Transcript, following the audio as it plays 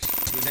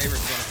the neighbor's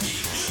gonna...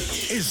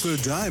 It's the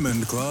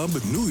Diamond Club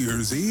New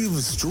Year's Eve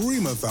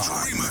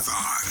Streamathon.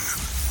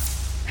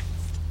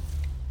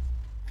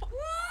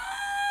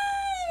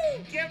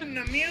 Give him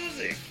the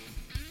music.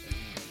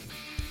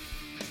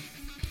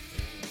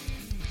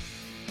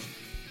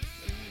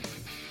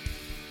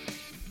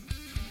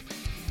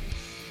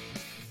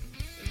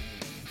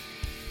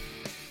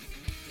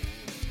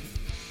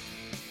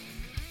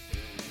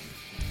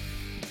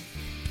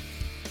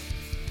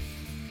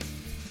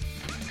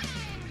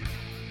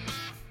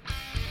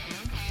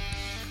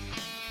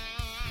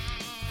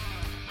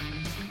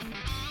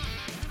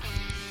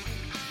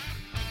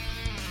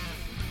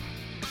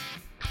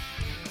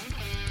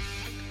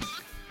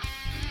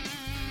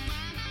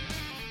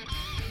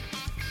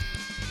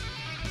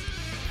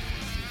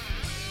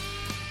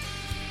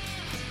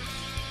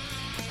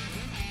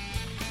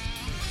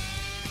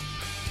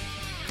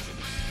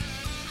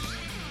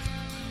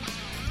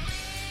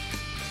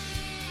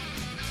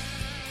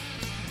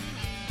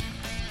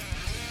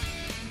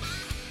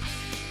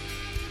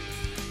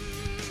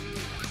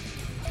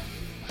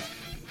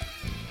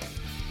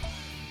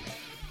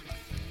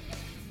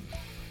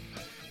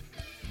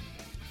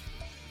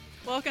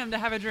 Welcome to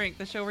Have a Drink,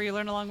 the show where you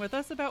learn along with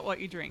us about what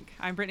you drink.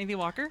 I'm Brittany V.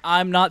 Walker.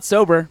 I'm not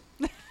sober.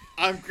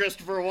 I'm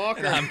Christopher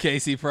Walker. And I'm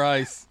Casey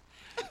Price.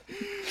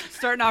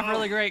 Starting off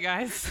really great,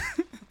 guys.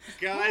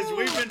 Guys,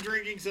 we've been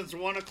drinking since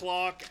 1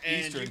 o'clock,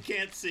 and Eastern. you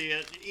can't see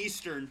it.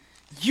 Eastern.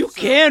 You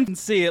can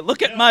see it.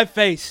 Look at my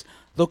face.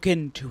 Look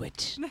into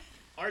it.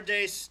 Our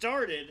day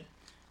started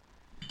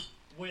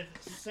with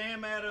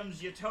Sam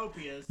Adams'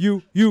 Utopias,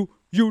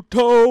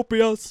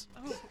 Utopias.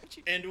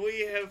 and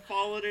we have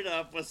followed it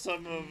up with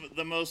some of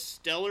the most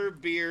stellar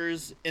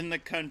beers in the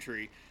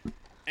country.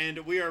 And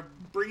we are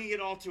bringing it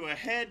all to a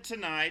head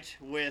tonight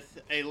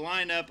with a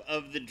lineup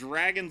of the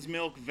Dragon's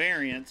Milk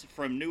variants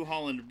from New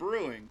Holland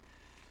Brewing.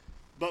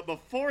 But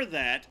before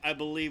that, I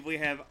believe we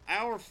have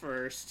our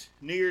first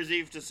New Year's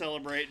Eve to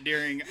celebrate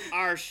during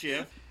our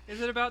shift.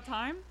 Is it about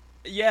time?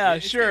 Yeah,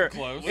 It's sure. getting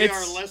close. We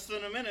are less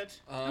than a minute.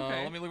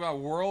 Okay. Let me look at my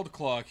world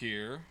clock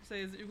here. So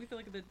we feel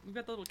like we've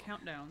got the little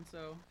countdown,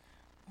 so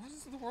Why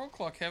does the world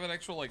clock have an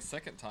actual, like,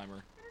 second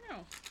timer? I don't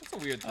know. That's a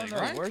weird thing, no,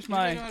 right? where's You know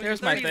my- how to there's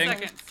get my 30 thing.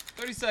 seconds.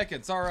 30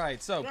 seconds, all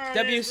right. So,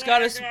 W.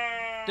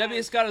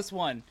 Scottus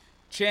won.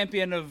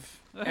 Champion of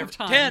Time.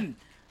 10,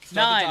 Start the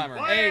 9, timer.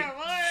 8, Fire!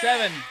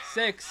 7,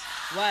 6,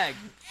 flag.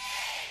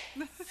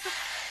 We're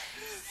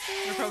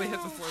probably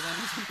hit before then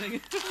or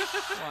something.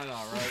 why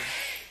not, right?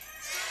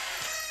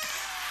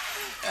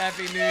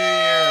 Happy New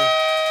Year.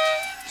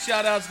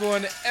 Shout-outs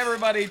going to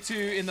everybody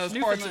in those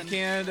parts of Newfoundland.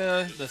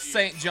 Canada, the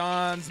St.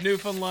 John's,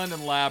 Newfoundland,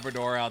 and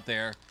Labrador out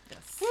there.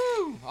 Yes.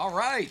 Woo! All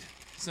right.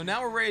 So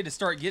now we're ready to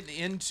start getting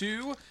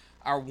into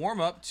our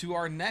warm-up to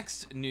our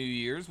next New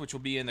Year's, which will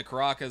be in the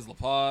Caracas, La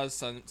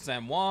Paz,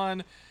 San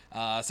Juan,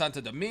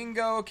 Santo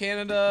Domingo,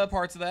 Canada,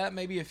 parts of that,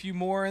 maybe a few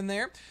more in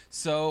there.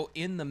 So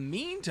in the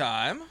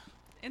meantime...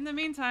 In the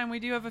meantime, we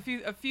do have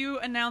a few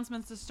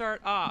announcements to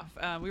start off.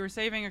 We were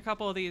saving a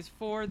couple of these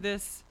for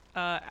this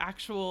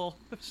actual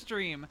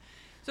stream.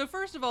 So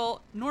first of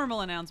all, normal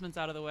announcements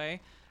out of the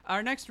way.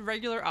 Our next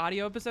regular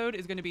audio episode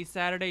is going to be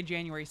Saturday,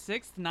 January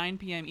 6th, 9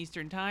 p.m.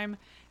 Eastern Time,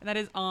 and that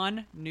is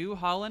on New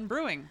Holland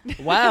Brewing.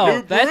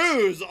 Wow, Who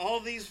brews all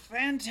these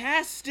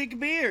fantastic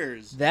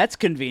beers. that's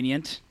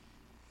convenient.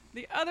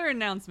 The other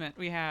announcement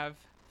we have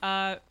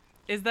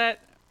is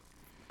that,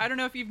 I don't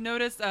know if you've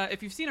noticed,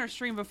 if you've seen our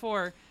stream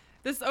before,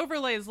 this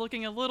overlay is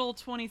looking a little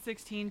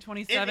 2016, It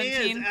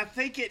 2017. is. I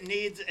think it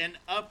needs an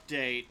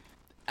update.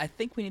 I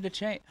think we need to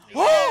change.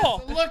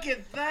 Yes, look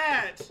at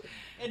that.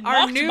 It Our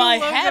knocked new my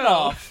logo. hat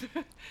off.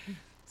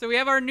 So we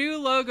have our new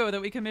logo that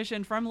we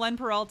commissioned from Len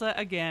Peralta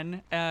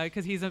again,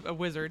 because he's a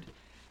wizard,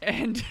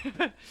 and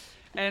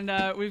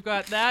we've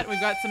got that.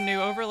 We've got some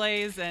new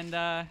overlays,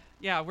 and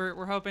yeah,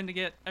 we're hoping to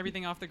get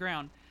everything off the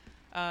ground.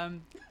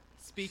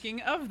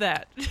 Speaking of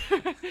that,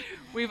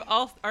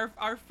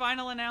 our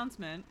final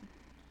announcement.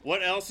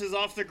 What else is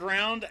off the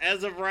ground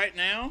as of right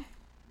now?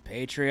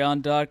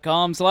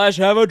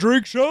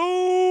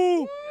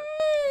 Patreon.com/haveadrinkshow.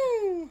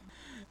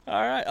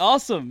 All right,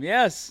 awesome.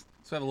 Yes,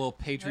 So we have a little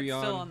Patreon.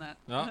 still on that.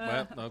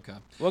 Oh, well, okay.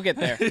 we'll get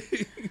there.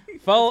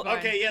 Follow. Fine.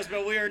 Okay, yes,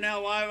 but we are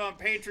now live on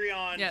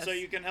Patreon, Yes. so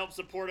you can help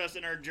support us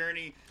in our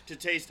journey to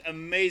taste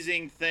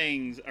amazing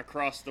things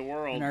across the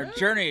world. In our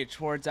journey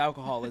towards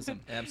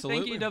alcoholism.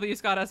 Absolutely. Thank you, W.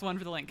 Scott S1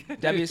 for the link.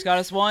 W.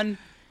 Scottus won,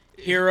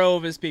 hero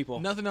of his people.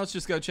 Nothing else,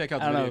 just go check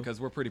out the I don't video know.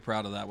 because we're pretty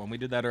proud of that one. We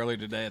did that earlier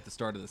today at the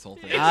start of this whole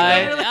thing.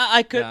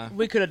 I could. Yeah.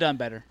 We could have done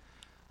better.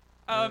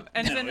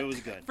 And No, then it was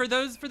good. for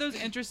those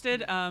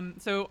interested,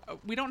 so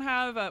we don't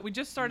have we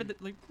just started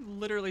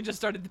literally just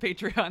started the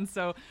Patreon,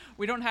 so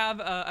we don't have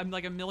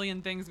like a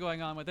million things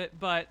going on with it,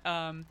 but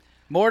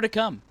More to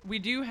come. we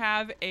do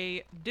have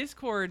a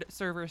Discord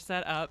server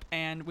set up,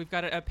 and we've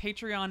got a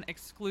Patreon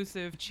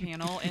exclusive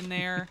channel in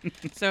there.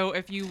 So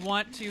if you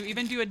want to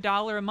even do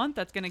 $1 a month,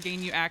 that's going to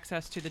gain you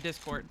access to the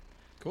Discord.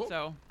 Cool.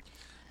 So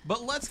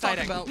But let's talk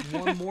Exciting. about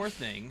one more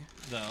thing,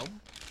 though.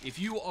 If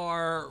you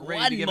are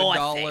ready One to give more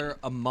 $1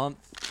 a month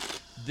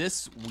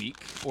this week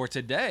or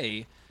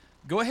today,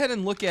 go ahead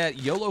and look at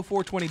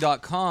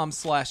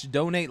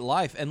YOLO420.com/donate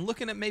life and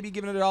looking at maybe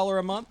giving $1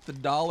 a month,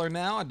 $1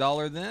 now,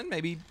 $1 then.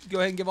 Maybe go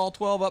ahead and give all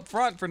 12 up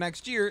front for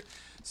next year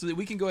so that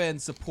we can go ahead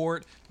and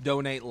support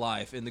Donate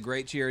Life and the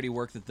great charity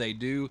work that they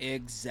do.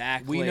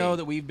 Exactly. We know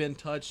that we've been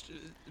touched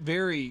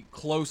very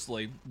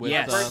closely with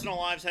Yes. Personal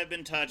lives have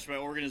been touched by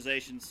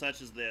organizations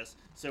such as this,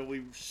 so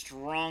we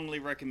strongly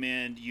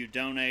recommend you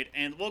donate.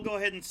 And we'll go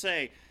ahead and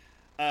say,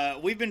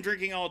 we've been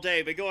drinking all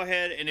day, but go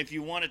ahead and if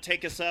you want to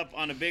take us up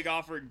on a big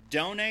offer,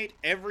 donate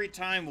every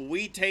time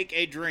we take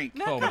a drink.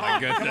 Oh my Come on,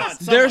 goodness.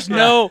 There's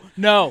no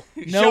Show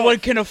one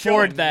it. can Show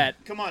afford it.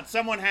 that. Come on,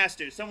 someone has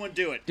to. Someone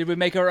do it. Did we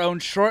make our own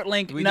short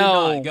link? We no. did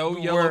not. Go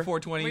We're-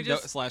 YOLO420 We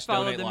just slash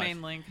followed donate the life.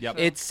 main link. Yep.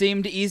 so- It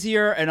seemed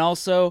easier, and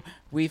also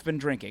we've been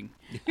drinking.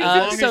 As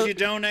long so as you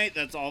donate,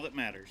 that's all that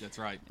matters. That's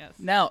right. Yes.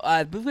 now,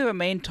 I believe we have a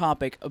main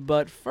topic,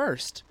 but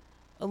first,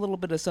 a little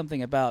bit of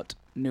something about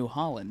New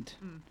Holland.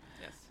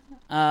 Yes.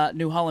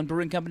 New Holland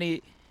Brewing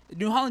Company.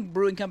 New Holland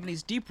Brewing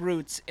Company's deep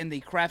roots in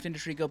the craft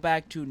industry go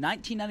back to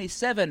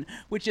 1997,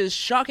 which is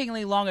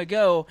shockingly long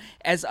ago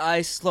as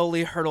I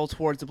slowly hurtle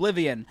towards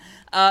oblivion.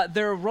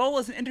 Their role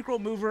as an integral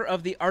mover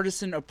of the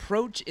artisan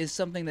approach is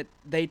something that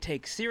they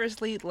take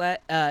seriously,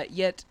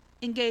 yet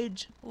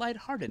engage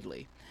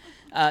lightheartedly.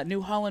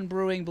 New Holland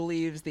Brewing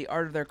believes the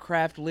art of their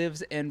craft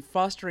lives in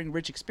fostering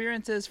rich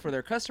experiences for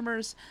their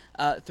customers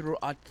through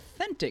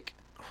authentic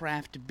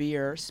craft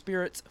beer,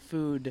 spirits,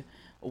 food,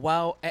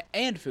 while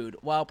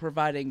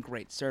providing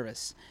great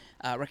service.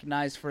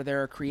 Recognized for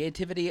their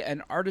creativity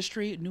and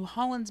artistry, New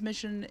Holland's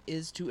mission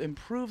is to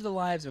improve the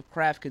lives of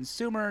craft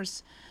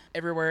consumers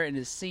everywhere and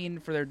is seen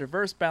for their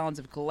diverse balance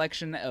of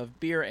collection of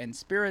beer and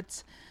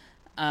spirits.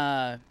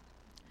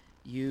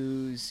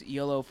 Use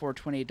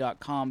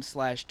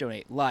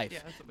YOLO420.com/donate life. Yeah,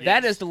 that's what we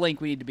That use. is the link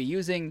we need to be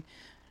using,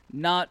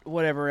 not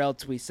whatever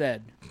else we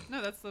said.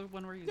 No, that's the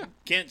one we're using.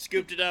 Kent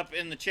scooped it up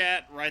in the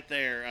chat right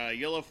there.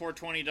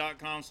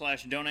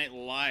 YOLO420.com/donate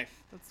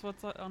life. That's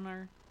what's on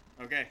our.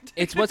 Okay.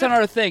 It's what's on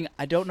our thing.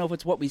 I don't know if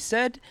it's what we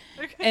said,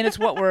 and it's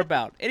what we're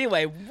about.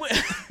 Anyway,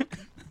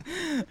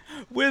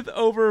 with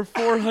over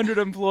 400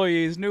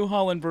 employees, New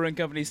Holland Brewing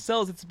Company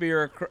sells its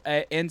beer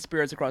and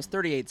spirits across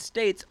 38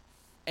 states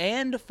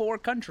and 4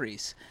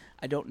 countries.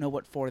 I don't know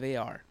what 4 they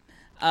are.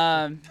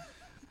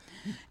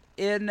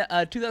 In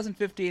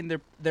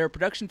 2015, their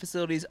production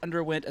facilities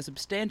underwent a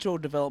substantial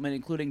development,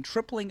 including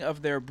tripling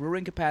of their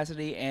brewing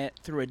capacity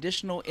through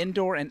additional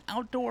indoor and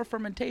outdoor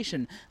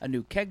fermentation, a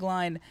new keg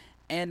line,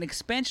 and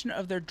expansion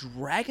of their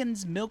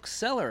Dragon's Milk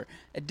cellar.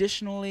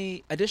 Additional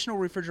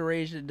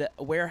refrigerated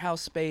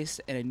warehouse space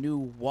and a new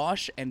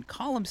wash and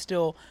column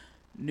still,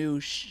 new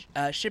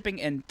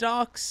shipping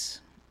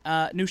docks,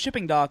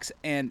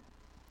 and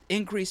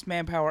increased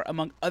manpower,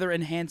 among other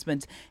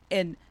enhancements.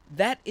 And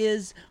that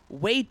is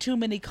way too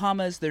many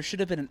commas. There should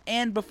have been an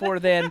and before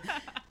then.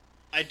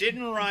 I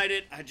didn't write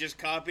it. I just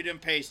copied and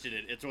pasted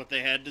it. It's what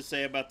they had to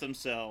say about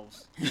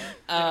themselves.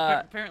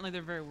 Apparently,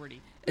 they're very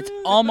wordy. It's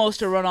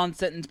almost a run-on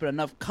sentence, but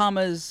enough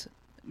commas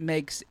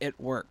makes it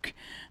work.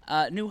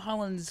 New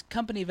Holland's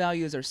company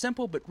values are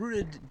simple but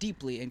rooted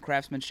deeply in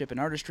craftsmanship and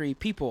artistry,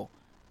 people,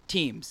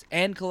 teams,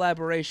 and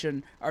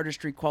collaboration,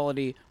 artistry,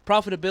 quality,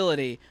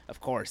 profitability,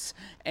 of course,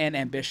 and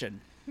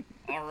ambition.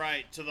 All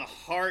right, to the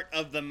heart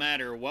of the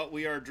matter, what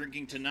we are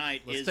drinking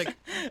tonight Let's is... take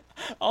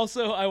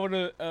Also, I want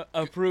to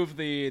approve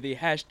the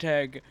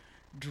hashtag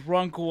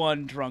drunk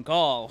one, drunk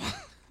all.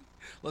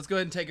 Let's go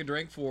ahead and take a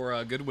drink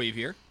for Good Weave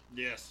here.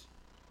 Yes.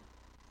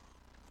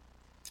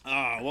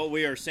 What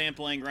we are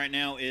sampling right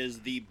now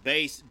is the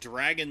base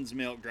Dragon's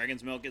Milk.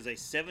 Dragon's Milk is a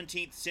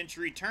 17th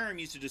century term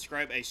used to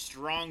describe a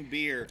strong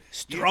beer.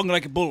 Strong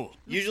like a bull.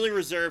 Usually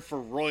reserved for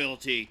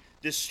royalty.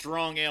 This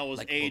strong ale was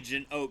Like aged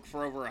in oak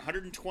for over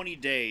 120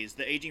 days.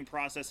 The aging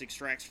process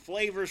extracts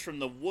flavors from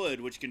the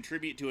wood, which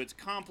contribute to its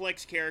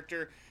complex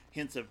character.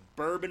 Hints of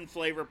bourbon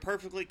flavor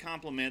perfectly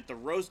complement the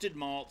roasted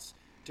malts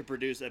to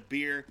produce a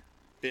beer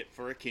fit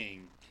for a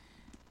king.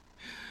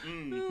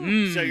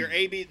 So your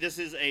this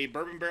is a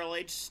bourbon barrel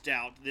aged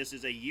stout. This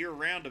is a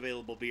year-round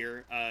available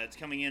beer. It's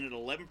coming in at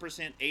 11%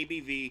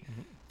 ABV,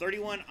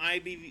 31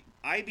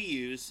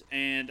 IBUs,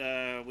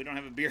 and we don't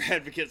have a beer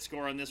advocate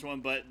score on this one,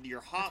 but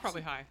your hops... It's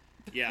probably high.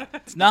 Yeah.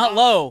 It's not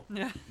low.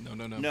 Yeah. No.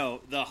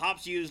 No, the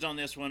hops used on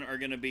this one are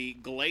going to be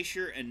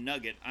Glacier and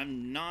Nugget.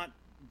 I'm not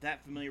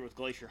that familiar with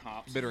Glacier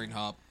hops. Bittering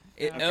hop.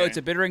 No, it's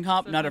a bittering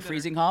hop, not a Bitter.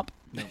 freezing hop.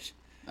 No.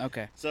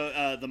 Okay.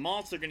 So the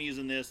malts they're going to use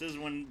in this is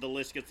when the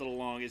list gets a little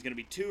long, is going to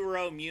be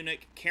Two-Row,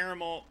 Munich,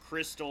 Caramel,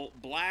 Crystal,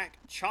 Black,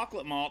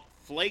 Chocolate Malt,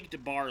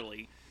 Flaked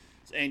Barley.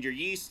 And your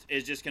yeast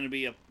is just going to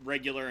be a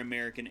regular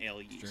American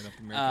ale yeast. Straight up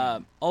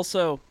American.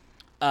 Also,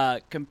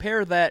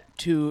 compare that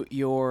to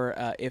your,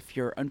 if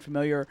you're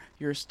unfamiliar,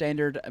 your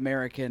standard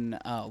American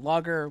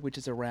lager, which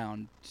is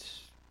around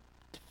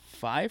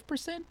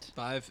 5%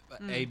 5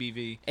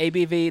 ABV,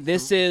 ABV.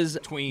 This is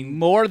Between-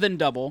 more than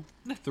double.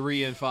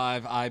 3 and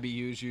 5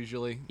 IBUs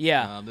usually.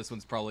 Yeah. This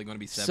one's probably going to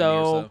be 70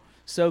 or so.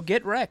 So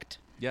get wrecked.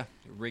 Yeah,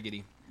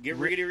 riggedy. Get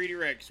riggedy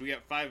Rex. We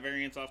got 5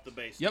 variants off the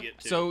base Yep. to get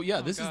to. So yeah,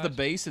 Oh, this is the gosh.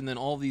 base, and then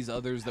all these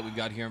others that we've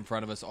got here in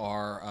front of us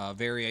are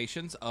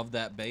variations of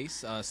that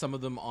base. Some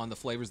of them on the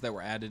flavors that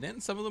were added in,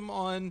 some of them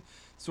on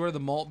sort of the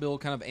malt bill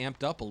kind of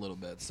amped up a little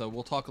bit. So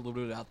we'll talk a little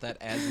bit about that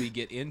as we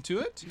get into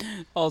it.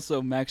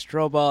 Also, Max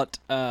Trobot,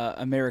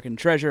 American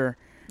Treasure.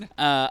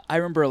 I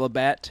remember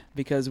Labatt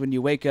because when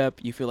you wake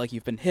up, you feel like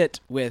you've been hit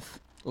with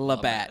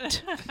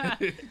Labatt.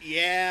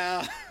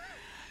 yeah.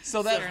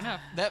 So Fair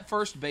enough. that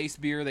first base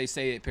beer, they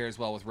say it pairs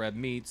well with red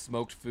meat,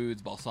 smoked foods,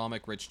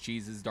 balsamic, rich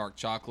cheeses, dark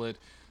chocolate.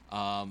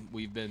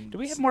 We've been. Do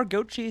we have more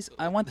goat cheese?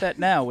 I want that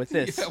now with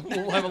this. Yeah,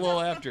 we'll have a little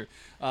after.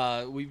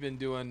 We've been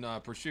doing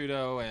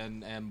prosciutto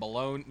and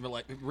bologna,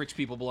 like rich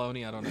people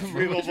bologna. I don't know.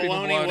 Rich people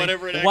bologna,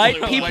 whatever it White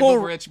actually was. people-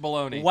 rich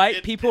bologna.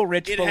 White people,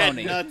 rich It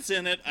bologna. had nuts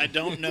in it. I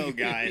don't know,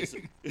 guys.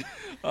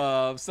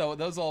 So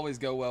those always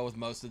go well with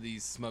most of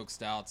these smoked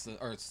stouts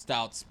or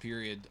stouts.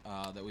 Period.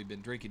 That we've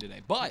been drinking today.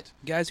 But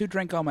Guys, who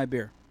drank all my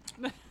beer?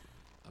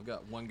 I've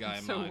got one guy I'm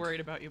in so mind. worried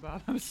about you,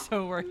 Bob. I'm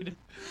so worried.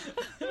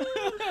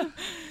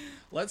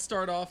 Let's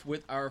start off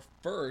with our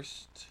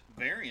first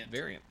Variant.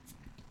 variant.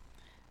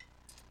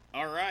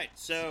 All right.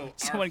 So,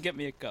 Someone get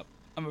me a cup.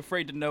 I'm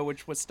afraid to know what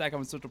stack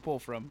I'm supposed to pull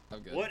from. Oh,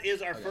 good. what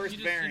is our Okay. first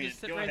You variant? just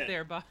sit Go right ahead.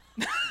 there, Bob.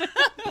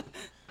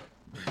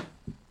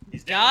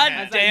 He's God down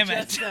half. damn I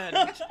it. just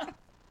said.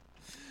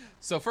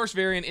 So first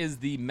variant is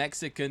the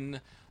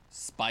Mexican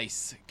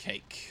spice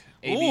cake.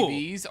 Ooh.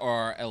 ABVs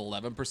are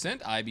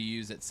 11%,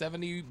 IBUs at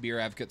 70, beer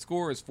advocate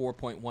score is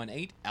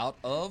 4.18 out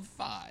of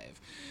 5.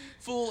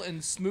 Full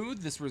and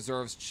smooth, this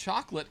reserve's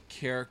chocolate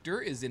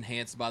character is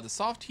enhanced by the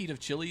soft heat of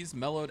chilies,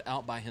 mellowed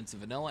out by hints of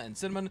vanilla and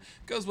cinnamon,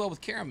 goes well with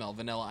caramel,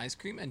 vanilla ice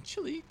cream, and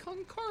chili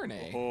con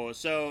carne. Oh,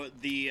 so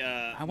the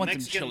I want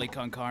Mexican, some chili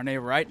con carne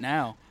right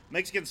now.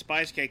 Mexican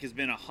spice cake has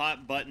been a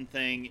hot button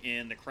thing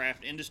in the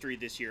craft industry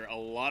this year. A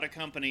lot of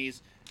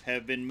companies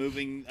have been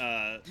moving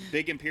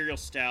big imperial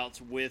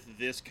stouts with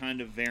this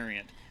kind of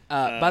variant.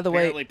 By the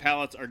way- apparently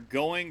palates are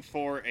going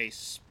for a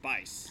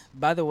spice.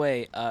 By the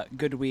way,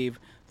 Good Weave,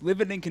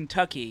 living in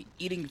Kentucky,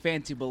 eating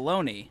fancy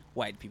bologna,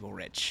 white people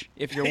rich,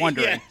 if you're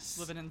wondering. Yes.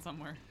 Living in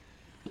somewhere.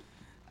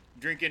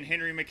 Drinking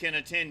Henry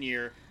McKenna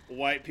 10-year,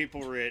 white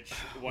people rich,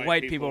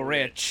 White people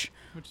rich.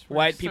 Which we're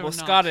White so people not.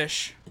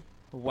 Scottish.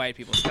 White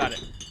people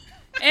Scottish.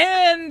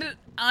 And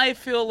I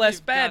feel less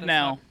You've bad gotta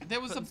now. stop There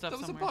was putting stuff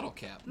a somewhere. bottle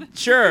cap.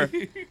 Sure.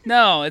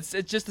 No, it's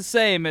just the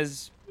same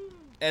as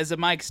a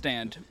mic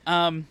stand.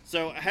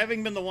 So,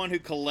 having been the one who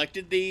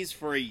collected these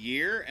for a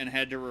year and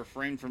had to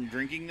refrain from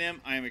drinking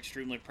them, I am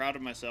extremely proud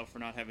of myself for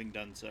not having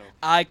done so.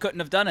 I couldn't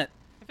have done it.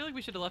 I feel like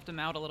we should have left them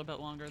out a little bit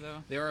longer,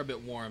 though. They are a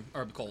bit warm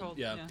or cold. Cold,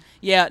 Yeah.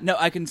 Yeah, no,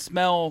 I can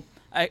smell.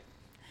 It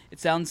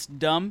sounds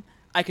dumb.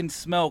 I can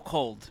smell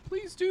cold.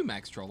 Please do,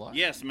 Max Trolloc.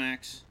 Yes,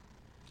 Max.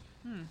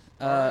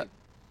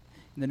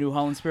 The New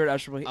Holland Spirit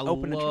actually I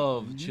open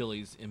love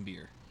chilies in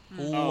beer.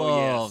 Oh,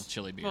 Love yes.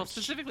 chili beers. Well,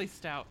 specifically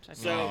stout. I think.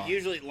 So,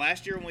 usually,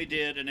 last year when we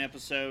did an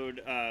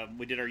episode,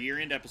 we did our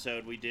year-end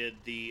episode, we did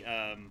the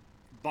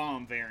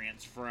bomb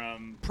variants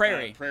from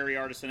Prairie. Prairie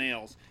Artisan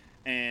Ales.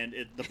 And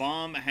the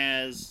bomb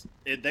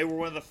they were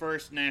one of the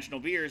first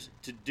national beers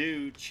to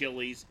do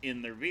chilies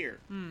in their beer.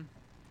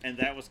 And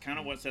that was kind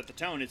of what set the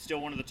tone. It's still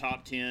one of the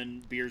top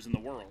 10 beers in the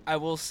world. I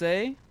will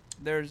say,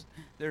 there's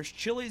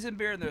chilies in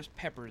beer and there's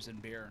peppers in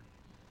beer,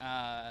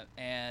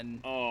 and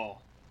Oh,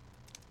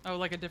 Oh,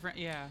 like a different,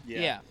 yeah.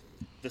 yeah.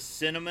 The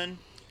cinnamon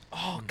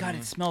Oh God,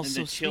 it smells and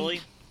so the chili,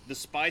 sweet. the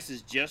spice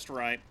is just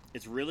right.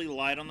 It's really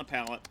light on the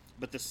palate,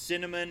 but the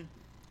cinnamon,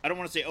 I don't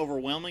want to say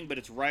overwhelming, but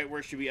it's right where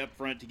it should be up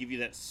front to give you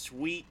that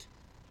sweet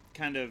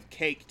kind of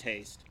cake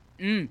taste.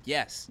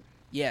 Yes,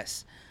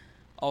 yes.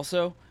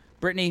 Also,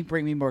 Brittany,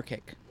 bring me more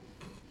cake.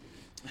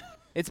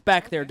 It's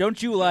back there.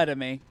 Don't you lie to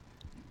me.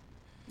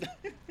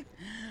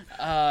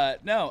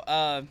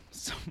 No.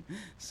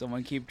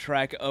 Someone keep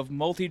track of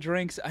multi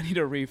drinks. I need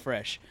a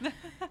refresh. All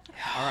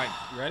right,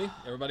 you ready?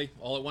 Everybody,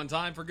 all at one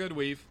time for Good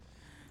Weave.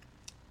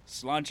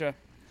 Slancha,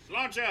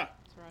 Sláinte!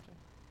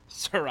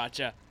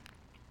 sriracha.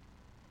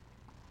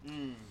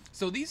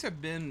 So these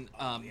have been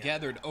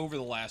gathered over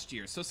the last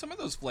year. So some of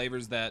those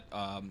flavors that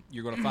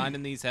you're going to find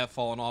in these have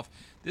fallen off.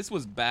 This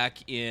was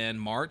back in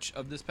March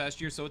of this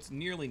past year, so it's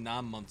nearly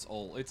 9 months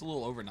old. It's a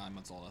little over 9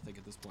 months old, I think,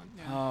 at this point.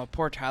 Oh,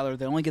 poor Tyler.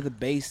 They only get the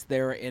base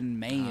there in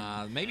Maine.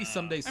 Maybe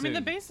someday soon. I mean,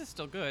 the base is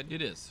still good.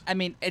 It is. I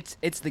mean,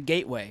 it's the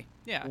gateway.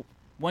 Yeah.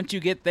 Once you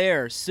get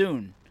there,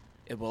 soon,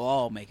 it will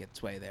all make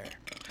its way there.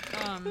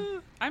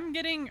 I'm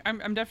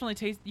definitely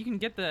taste. You can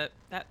get that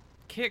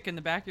kick in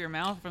the back of your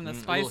mouth from the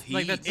little spice, like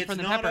heat. that's It's from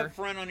the not pepper. up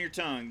front on your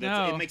tongue.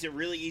 No. It makes it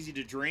really easy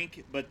to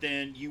drink, but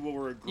then you will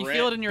regret.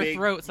 feel it in your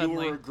throat You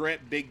suddenly. will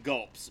regret big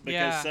gulps because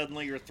Yeah.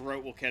 suddenly your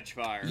throat will catch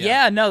fire.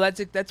 Yeah, no,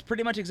 that's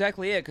pretty much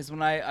exactly it. Because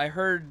when I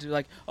heard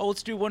like, oh,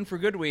 let's do one for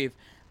Good Weave,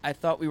 I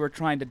thought we were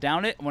trying to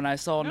down it. When I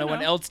saw no one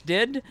no. else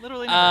did,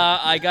 Literally never.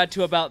 I got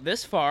to about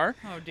this far.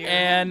 Oh, dear.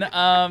 And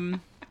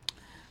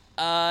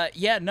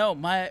yeah, no,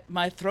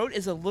 my throat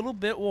is a little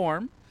bit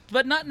warm.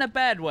 but not in a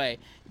bad way.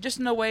 Just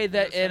in a way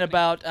that in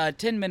about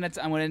 10 minutes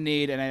I'm going to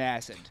need an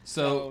acid.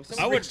 So-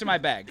 I would to my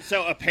bag.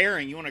 So a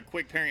pairing, you want a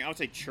quick pairing? I would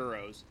say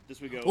churros. This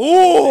would go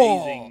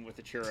Ooh! amazing with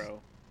a churro.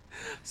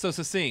 So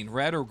Cecine,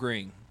 red or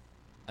green?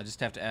 I just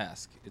have to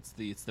ask. It's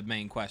the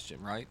main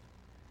question, right?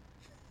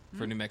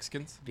 For New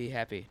Mexicans. Be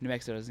happy. New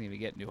Mexico doesn't even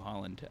get New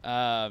Holland.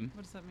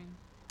 What does that mean?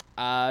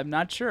 I'm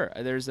not sure.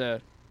 There's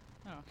a.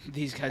 Oh,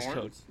 These guys don't.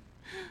 Horns?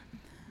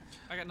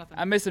 I got nothing.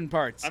 I'm missing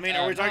parts. I mean,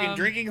 are we talking Um,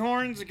 drinking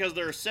horns? Because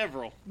there are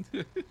several.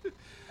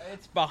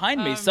 It's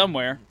behind me Um,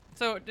 somewhere.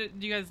 So, do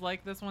you guys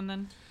like this one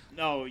then?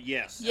 No,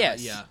 yes.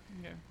 Yes. Yeah.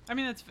 Okay. I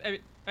mean,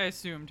 I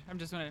assumed. I'm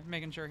just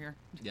making sure here.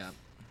 Yeah.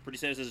 Pretty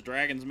says it says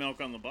dragon's milk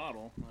on the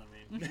bottle.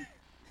 I mean,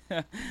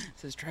 It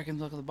says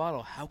Dragon's Milk in the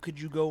bottle. How could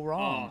you go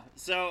wrong?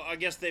 so I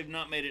guess they've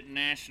not made it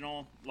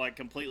national, like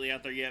completely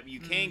out there yet. You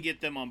can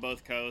get them on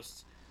both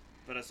coasts,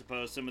 but I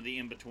suppose some of the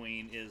in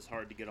between is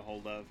hard to get a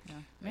hold of. Yeah. As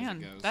it Man,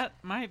 goes. that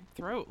my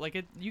throat, like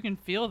it, you can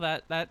feel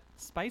that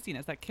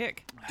spiciness, that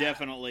kick.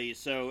 Definitely.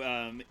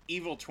 So,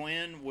 Evil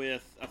Twin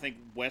with, I think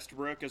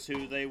Westbrook is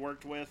who they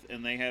worked with,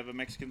 and they have a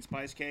Mexican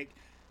spice cake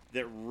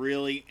that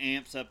really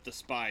amps up the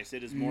spice.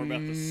 It is more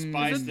about the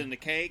spice Is it- than the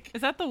cake. Is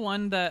that the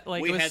one that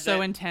like We was had so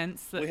that-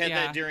 intense? That, We had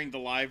yeah. that during the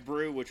live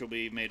brew, which will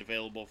be made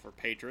available for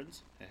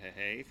patrons.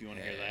 Hey, if you want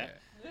to hear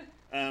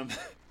that.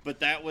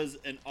 But that was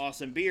an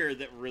awesome beer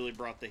that really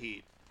brought the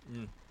heat.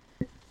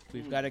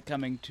 We've got it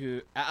coming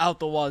to out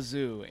the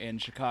wazoo in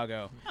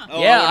Chicago.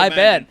 Oh, Yeah, would I bet.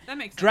 imagine. That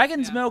makes sense,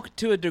 Dragon's yeah. Milk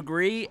to a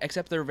degree,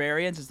 except their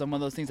variants, is one of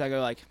those things I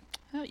go like,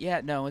 oh,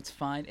 yeah, no, it's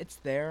fine. It's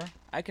there.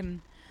 I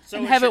can So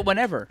and in have Chi- it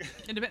whenever.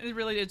 It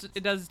really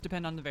it does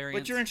depend on the variant.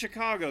 But you're in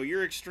Chicago.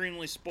 You're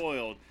extremely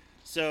spoiled.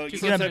 So you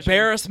It's get, an the,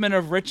 embarrassment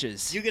of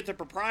riches. you get the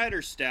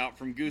proprietor stout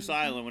from Goose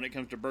Island when it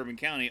comes to Bourbon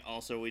County.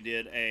 Also, we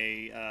did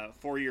a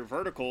 4-year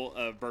vertical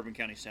of Bourbon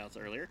County stouts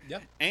earlier.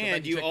 Yep. Go back And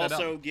and you check that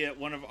also out. get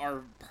one of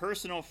our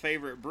personal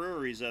favorite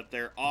breweries up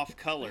there, Off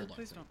Color.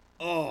 Please don't.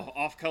 Oh,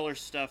 Off Color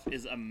stuff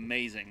is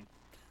amazing.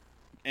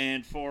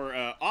 And for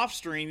off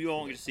stream, you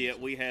won't get to see it.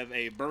 We have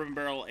a bourbon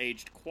barrel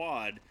aged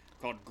quad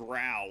called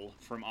Growl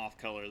from Off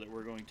Color that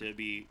we're going to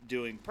be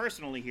doing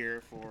personally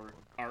here for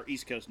our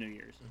East Coast New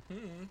Year's.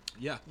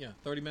 Yeah.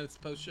 30 minutes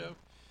post show.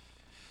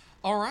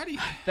 Alrighty.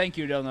 Thank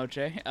you, Del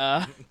Noche.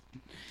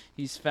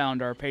 He's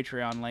found our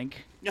Patreon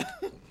link.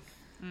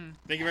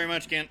 Thank you very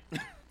much, Kent.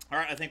 All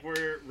right, I think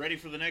we're ready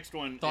for the next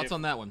one. Thoughts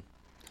on that one?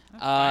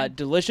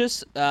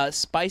 Delicious,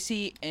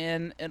 spicy,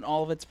 and in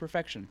all of its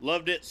perfection.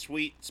 Loved it,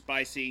 sweet,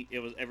 spicy. It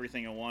was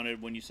everything I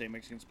wanted. When you say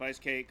Mexican spice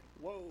cake,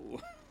 whoa.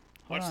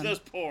 Watch on. those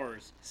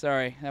pores.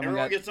 Sorry, that one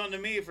Everyone got... gets on to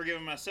me for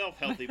giving myself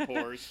healthy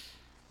pores.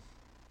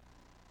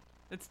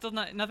 It's still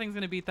not. Nothing's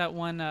gonna beat that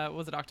one.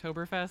 Was it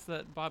Oktoberfest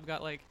that Bob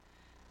got like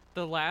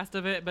the last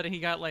of it, but he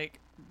got like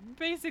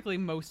basically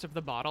most of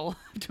the bottle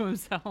to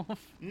himself.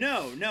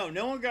 No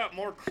one got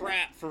more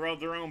crap for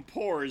their own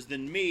pores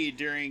than me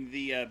during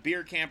the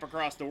beer camp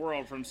across the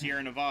world from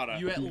Sierra Nevada.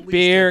 You at least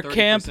Beer get 30%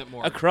 camp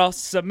more.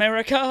 across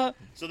America.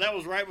 So that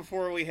was right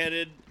before we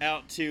headed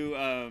out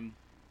to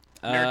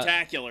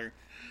Nartacular.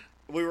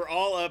 We were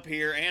all up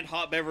here, and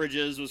Hot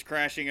Beverages was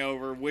crashing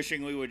over,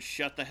 wishing we would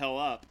shut the hell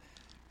up,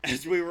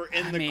 as we were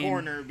in I the mean-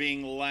 corner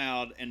being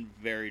loud and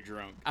very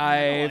drunk.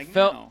 I Like,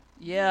 felt... no.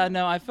 Yeah,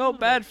 no, I felt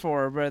bad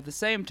for her, but at the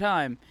same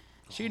time,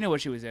 she knew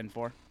what she was in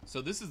for.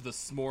 So this is the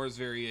s'mores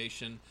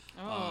variation.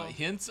 Oh.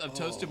 Hints of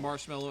toasted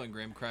marshmallow and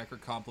graham cracker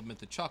complement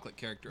the chocolate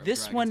character of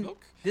This Dragon's one,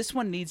 Milk. this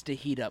one needs to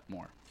heat up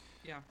more.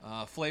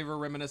 Yeah. Flavor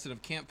reminiscent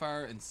of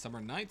campfire and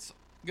summer nights.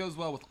 Goes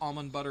well with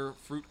almond butter,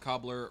 fruit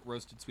cobbler,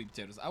 roasted sweet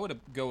potatoes. I would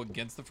go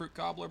against the fruit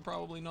cobbler,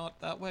 probably not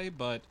that way,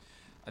 but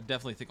I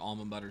definitely think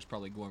almond butter is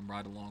probably going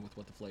right along with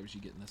what the flavors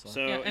you get in this one.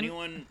 So Yeah, and-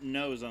 anyone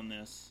knows on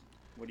this?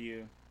 What do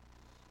you...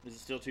 Is it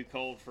still too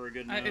cold for a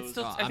good nose? It's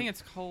still. I think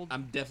it's cold.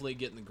 I'm definitely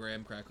getting the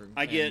graham cracker and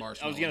I was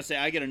marshmallow. gonna say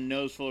I get a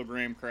nose full of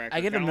graham cracker.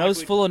 I get a kinda like nose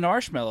we- full of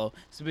marshmallow,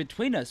 so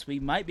between us, we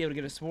might be able to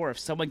get a s'more if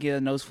someone get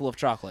a nose full of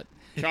chocolate.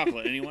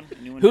 chocolate. Anyone?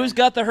 Who's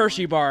got the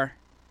Hershey bar?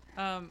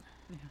 Yeah.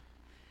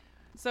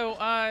 So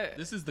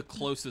This is the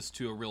closest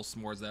to a real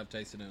s'mores that I've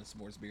tasted in a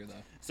s'mores beer, though.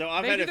 So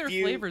I've they had do a their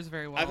few flavors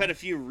very well. I've had a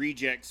few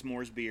reject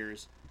s'mores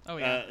beers. Oh,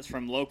 yeah.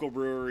 From local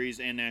breweries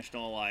and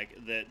national alike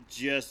that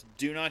just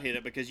do not hit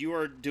it because you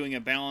are doing a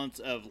balance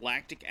of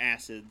lactic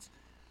acids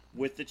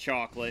with the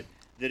chocolate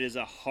that is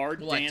a hard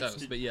dance.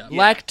 Lactose, but yeah.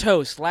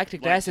 Lactose.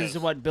 Lactic acid is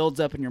Lactose. what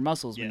builds up in your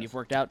muscles when Yes. you've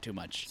worked out too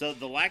much. So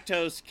the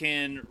lactose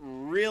can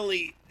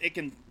really, it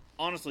can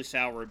honestly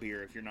sour a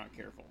beer if you're not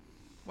careful.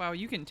 Wow,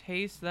 you can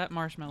taste that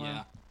marshmallow.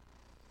 Yeah.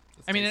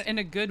 I mean, in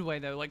a good way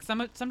though. Like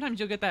sometimes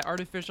you'll get that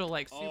artificial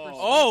like super. Oh. sweet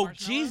Oh, marshmallow.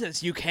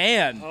 Jesus, you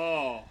can.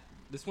 Oh,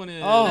 This one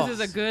is. Oh. This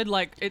is a good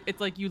like.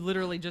 It's like you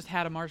literally just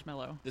had a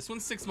marshmallow. This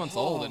one's 6 months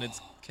old and it's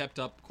kept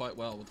up quite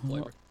well with the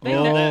flavor. They,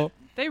 Oh.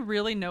 they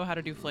really know how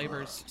to do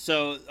flavors.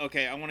 so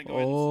okay, I want to go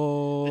ahead.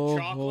 Oh,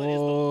 The chocolate is the-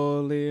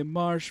 holy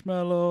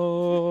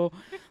marshmallow,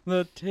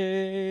 the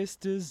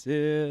taste is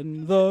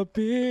in the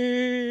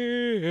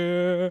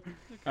beer.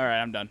 All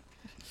right, I'm done.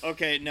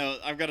 Okay, no,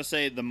 I've got to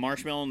say the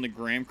marshmallow and the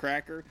graham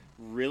cracker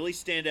really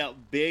stand out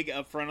big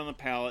up front on the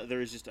palate.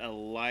 There is just a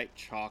light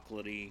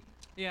chocolatey.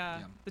 Yeah,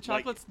 Yeah. the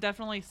chocolate's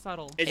definitely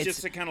subtle. It's It's-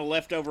 just a kind of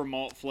leftover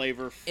malt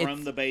flavor from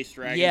It's- the base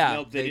dragon's yeah,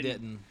 milk. They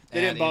didn't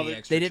add bother. any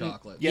extra They didn't-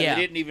 chocolate. Yeah, Yeah.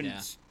 they didn't even.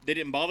 Yeah. They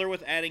didn't bother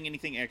with adding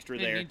anything extra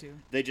They didn't there. need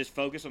to. They just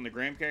focused on the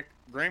graham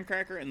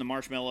cracker and the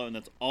marshmallow, and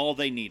that's all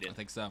they I needed.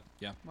 think so.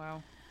 Yeah.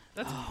 Wow,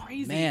 that's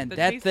crazy. Man, the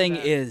that taste of thing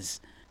that.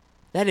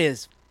 that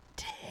is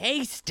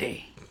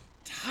tasty.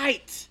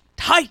 Tight.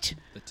 Tight.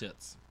 The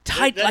tits.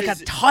 Tight That like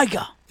is- a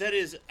tiger. That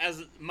is,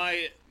 as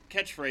my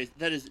catchphrase,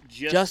 that is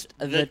Just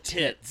the tits.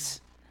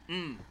 tits.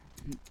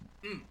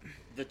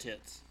 The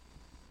tits.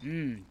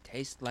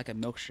 Tastes like a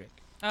milkshake.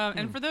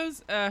 And for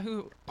those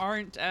who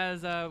aren't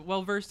as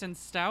well versed in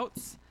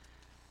stouts,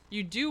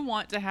 you do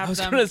want to I have was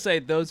them. going to say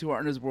those who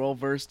aren't as well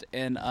versed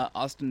in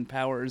Austin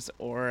Powers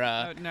or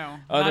No, not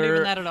other,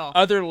 even that at all.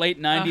 other late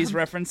 90s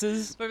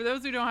references. But for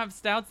those who don't have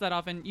stouts that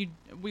often,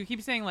 we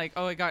keep saying like,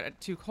 oh, it got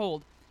too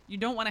cold. You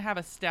don't want to have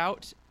a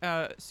stout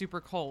super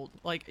cold,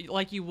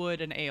 like you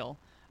would an ale.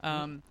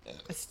 A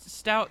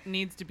stout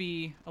needs to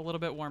be a little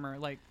bit warmer,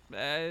 like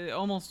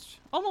almost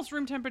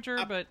room temperature,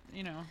 but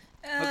you know,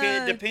 Okay,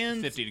 it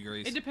depends. 50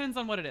 degrees. it depends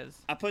on what it is.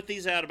 I put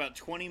these out about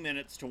 20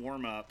 minutes to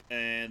warm up,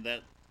 and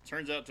that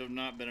turns out to have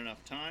not been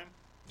enough time.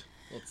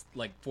 Well, it's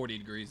like 40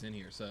 degrees in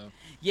here, so.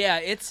 Yeah,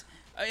 it's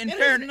in It is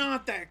fairness.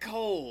 not that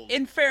cold.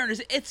 In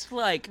fairness, it's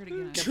like Compared to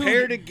Guinness.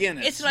 Compared to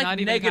Guinness. It's like Not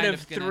even kind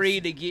negative of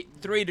Guinness.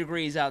 3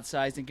 degrees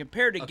outside, and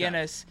compared to Okay.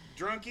 Guinness,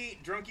 Drunky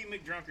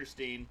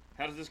McDrunkerstein.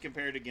 How does this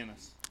compare to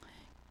Guinness?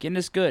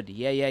 Guinness good.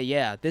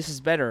 Yeah. This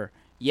is better.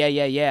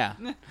 Yeah.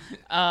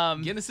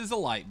 Guinness is a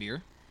light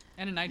beer.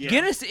 And a nitro. Yeah.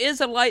 Guinness is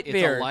a light It's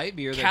beer. a light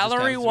beer that just happens to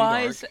be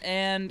Calorie-wise dark.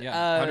 and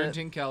Yeah,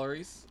 110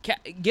 calories.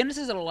 Guinness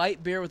is a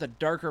light beer with a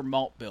darker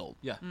malt build.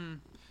 Yeah.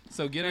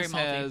 So Guinness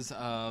malty.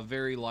 has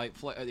very light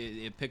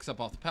it picks up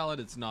off the palate.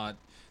 It's not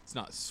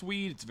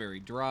sweet. It's very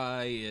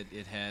dry.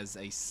 It has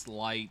a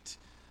slight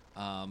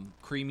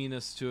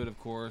creaminess to it, of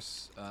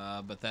course,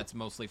 but that's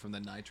mostly from the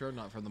nitro,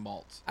 not from the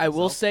malts. I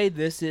will itself. say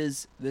this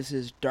is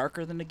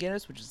darker than the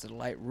Guinness, which is a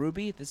light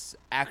ruby. This is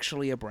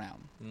actually a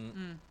brown.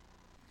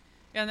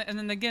 And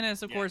then the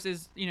Guinness, of Yeah. course,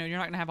 is you're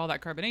not gonna have all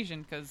that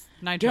carbonation because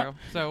nitro, Don't-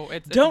 so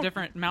it's a don't-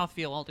 different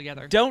mouthfeel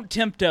altogether. Don't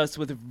tempt us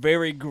with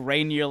very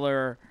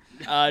granular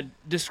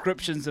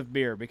descriptions of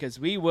beer because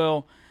we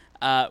will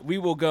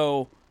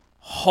go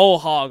whole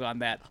hog on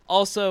that.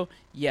 Also,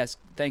 yes,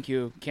 thank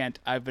you, Kent.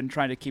 I've been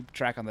trying to keep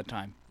track on the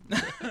time.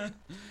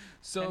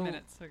 So 10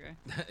 minutes, okay.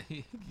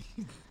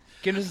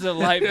 Guinness is a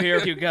light beer.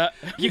 You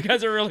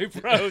guys are really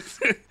pros.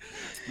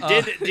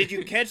 Did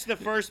you catch the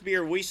first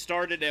beer we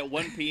started at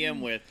 1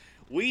 p.m. with?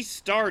 We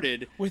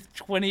started. With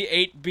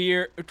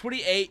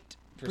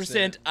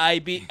 28%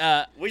 IB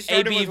We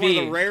started ABV. with one of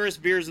the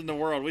rarest beers in the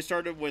world. We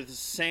started with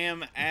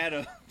Sam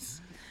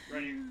Adams.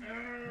 Right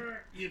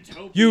here.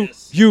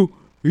 Utopias.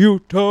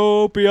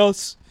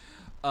 Utopias.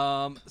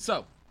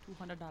 so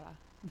 $200.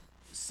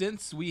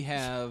 since we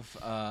have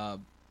a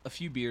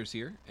few beers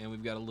here and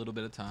we've got a little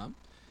bit of time,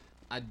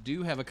 I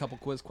do have a couple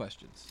quiz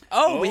questions.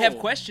 Oh, we have Oh.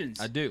 questions.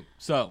 I do.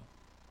 So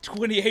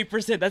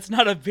 28%. That's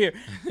not a beer.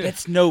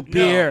 That's no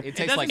beer. it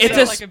tastes doesn't like It's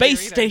sound a like a beer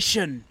space either.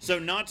 station. So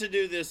not to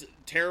do this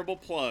terrible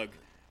plug,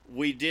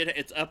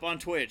 it's up on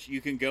Twitch.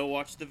 You can go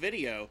watch the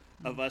video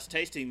of us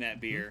tasting that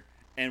beer,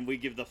 and we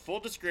give the full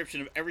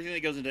description of everything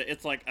that goes into it.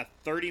 It's like a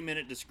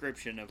 30-minute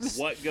description of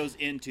what goes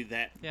into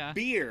that Yeah.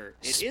 beer.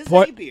 It is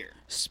Spoi- a beer.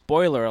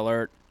 Spoiler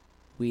alert.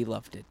 We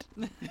loved it.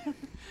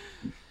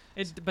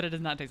 But it does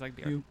not taste like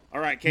beer. All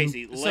right,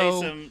 Casey, lay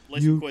So- some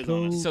quiz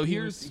on us. So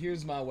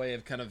here's my way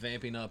of kind of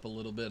vamping up a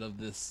little bit of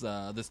this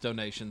this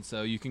donation.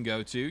 So you can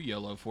go to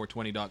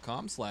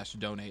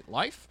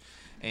YOLO420.com/donate-life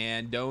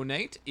and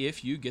donate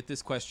if you get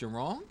this question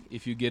wrong.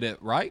 If you get it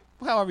right,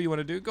 however you want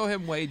to do, go ahead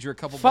and wager a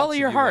couple Follow bucks if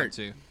your you want heart.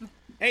 to.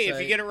 Hey, if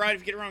say- you get it right,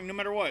 if you get it wrong, no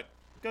matter what,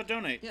 go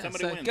donate. Yeah,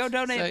 Somebody say- wins. Go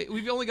donate. Say,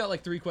 we've only got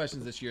like 3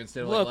 questions this year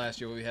instead of Look, like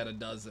last year where we had a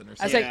dozen or I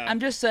something. say, Yeah. I'm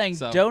just saying,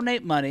 So-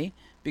 donate money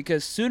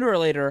because sooner or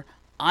later,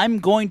 I'm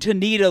going to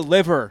need a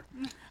liver.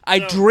 I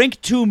So-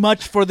 drink too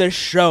much for this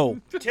show.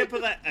 a tip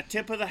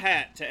of the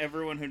hat to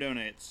everyone who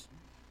donates.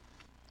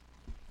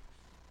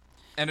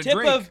 And a Tip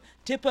drink of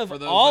for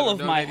those all that are of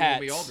my donating when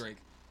hats we all drink.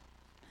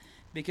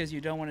 because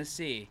you don't want to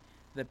see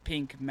the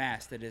pink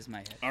mass that is my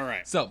head. All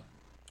right. So,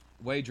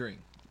 wagering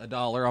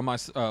 $1 on my.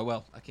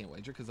 Well, I can't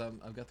wager because I've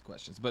got the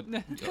questions, but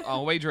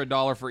I'll wager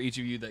 $1 for each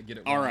of you that get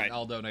it All wrong. right.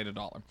 I'll donate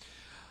 $1.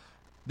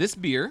 This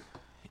beer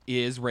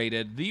is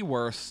rated the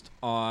worst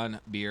on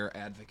Beer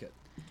Advocate.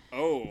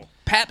 Oh.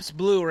 Pabst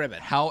Blue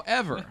Ribbon.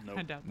 However, I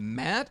doubt that.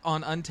 Matt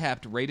on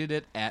Untapped rated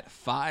it at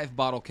 5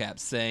 bottle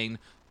caps, saying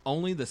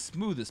only the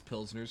smoothest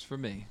pilsners for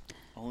me.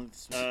 Only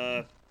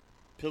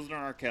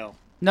Pilsner Urquell.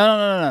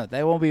 No.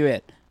 That won't be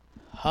it.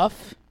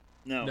 Huff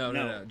No.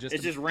 No.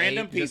 It's just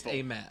random people. Just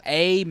a Matt.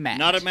 a Matt.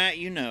 Not a Matt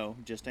you know,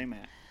 just a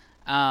Matt.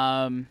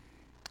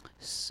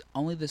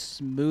 Only the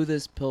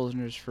smoothest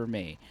pilsners for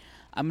me.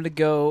 I'm gonna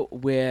go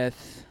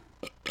with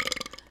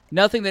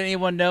nothing that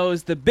anyone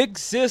knows. The Big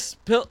Sis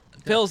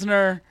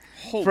Pilsner.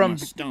 Hold From- my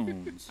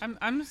stones.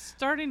 I'm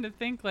starting to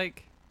think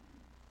like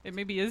it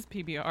maybe is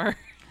PBR.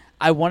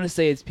 I want to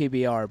say it's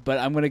PBR, but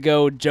I'm going to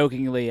go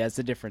jokingly as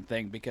a different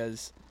thing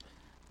because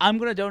I'm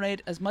going to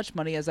donate as much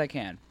money as I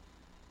can.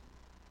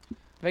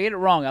 If I get it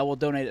wrong, I will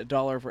donate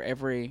 $1 for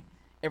everything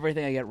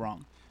I get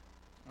wrong.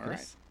 All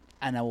right.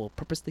 And I will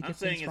purposely I'm get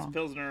saying things it's wrong.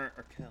 Pilsner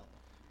or Kel.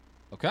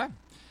 Okay.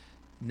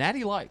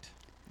 Natty Light.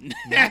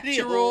 Natty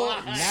Natural,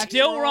 Light. natural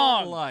Still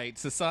wrong. Light.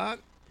 Sasan?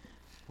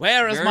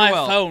 Where is Very my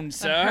well. phone, That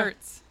sir?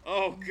 hurts.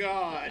 Oh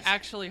God.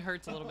 Actually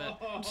hurts a little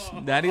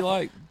bit. Natty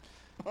Light.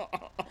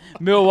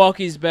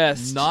 Milwaukee's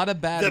best. Not a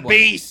bad The one.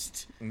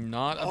 Beast.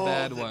 Not a Oh,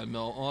 bad the- one.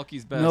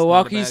 Milwaukee's best.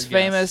 Milwaukee's not a bad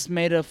guess. famous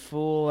made a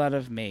fool out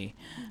of me.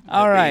 The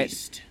All right.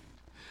 Beast.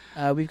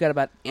 We've got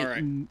about All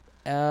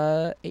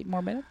right. 8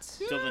 more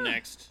minutes. Till the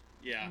next.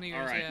 Yeah. New All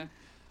Year's, right. yeah.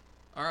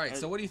 All right,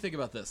 so what do you think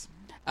about this?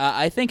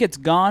 I think it's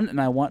gone, and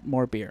I want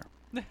more beer.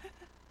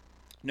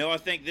 No, I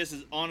think this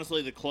is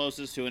honestly the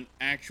closest to an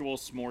actual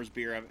s'mores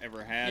beer I've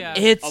ever had. Yeah.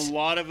 It's A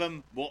lot of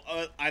them will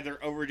either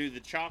overdo the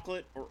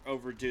chocolate or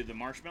overdo the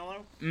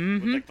marshmallow with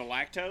Mhm. like the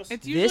lactose.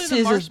 It's usually this the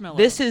is marshmallow.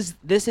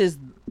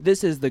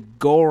 this is the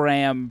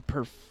Goram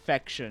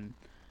perfection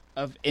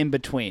of in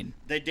between.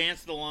 They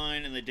dance the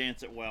line and they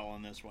dance it well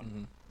on this one.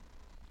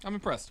 Mm-hmm. I'm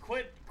impressed.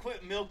 Quit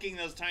milking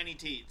those tiny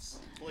teats,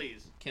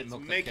 please. Can't It's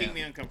milk that making cat.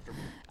 me uncomfortable.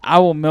 I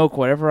will milk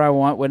whatever I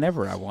want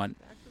whenever I want.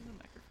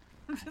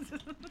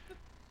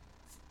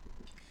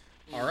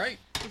 All right.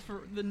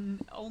 For the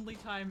only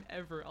time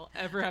ever I'll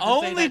ever have to say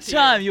Only that to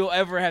time you. you'll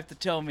ever have to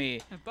tell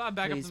me. Bob,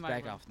 back Please up the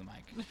back microphone. off the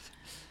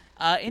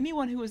mic.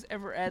 Anyone who was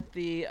ever at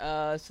the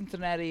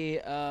Cincinnati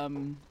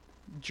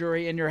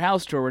Jury in Your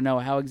House tour would know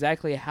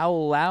how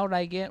loud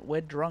I get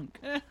when drunk.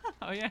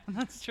 Oh yeah,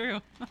 that's true.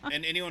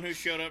 And anyone who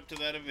showed up to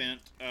that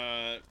event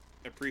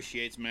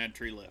appreciates Mad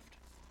Tree Lift.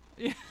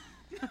 Yeah.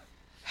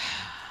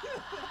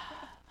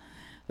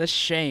 The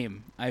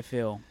shame I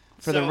feel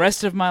for the So-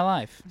 rest of my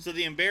life. So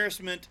the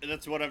embarrassment,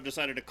 that's what I've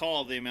decided to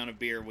call the amount of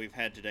beer we've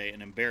had today,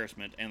 an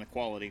embarrassment, and the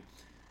quality,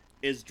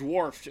 is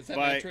dwarfed Is that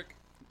by... metric?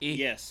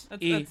 Yes.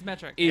 That's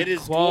metric. It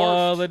is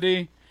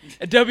Equality.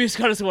 W.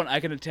 Scott is the one I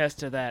can attest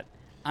to that.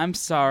 I'm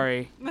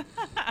sorry.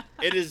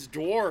 It is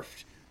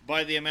dwarfed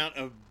by the amount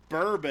of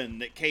bourbon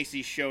that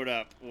Casey showed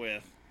up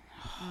with.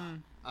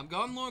 I'm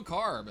going low in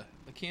carb.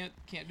 I can't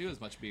do as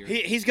much beer.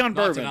 He's gone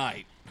Not bourbon.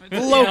 tonight.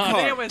 Low I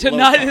think it carb. was-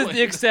 Tonight Low is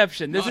the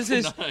exception. This Not is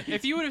his. tonight.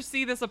 If you would have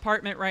seen this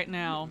apartment right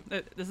now,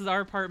 this is our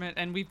apartment,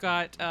 and we've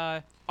got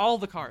all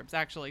the carbs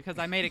actually, because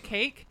I made a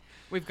cake.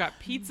 We've got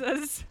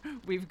pizzas.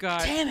 We've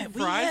got Damn it!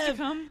 fries to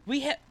come.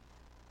 We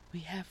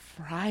have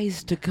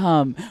fries to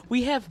come.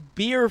 We have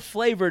beer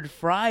flavored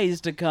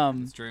fries to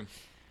come. It's true.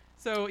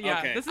 So yeah,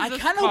 Okay. this is I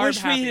just kind of carb wish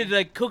happy. we had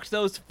like, cooked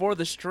those for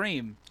the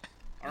stream.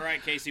 All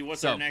right, Casey,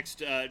 what's So- our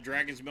next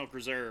Dragon's Milk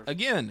Reserve?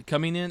 Again,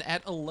 coming in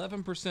at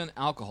 11%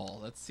 alcohol.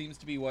 That seems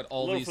to be what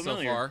all Little these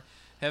familiar. so far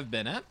have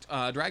been at.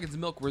 Dragon's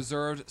Milk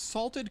Reserved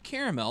Salted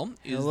Caramel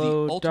is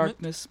Hello, the ultimate.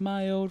 darkness,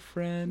 my old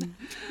friend.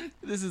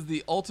 This is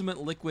the ultimate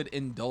liquid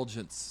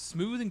indulgence.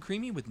 Smooth and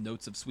creamy with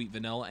notes of sweet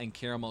vanilla and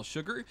caramel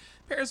sugar.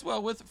 Pairs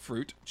well with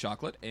fruit,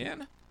 chocolate,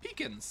 and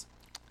pecans.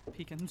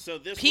 Pecans. So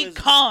this was...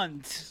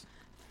 Pecans.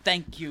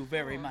 Thank you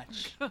very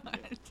much.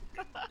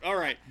 All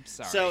right.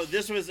 sorry. So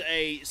this was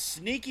a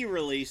sneaky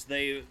release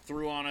they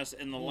threw on us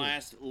in the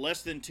last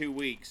less than 2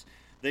 weeks.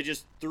 They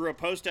just threw a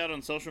post out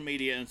on social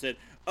media and said,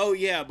 "Oh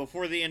yeah,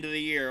 before the end of the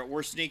year,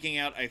 we're sneaking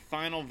out a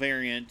final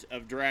variant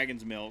of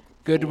Dragon's Milk."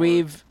 Good for-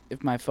 weave.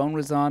 If my phone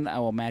was on, I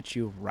will match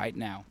you right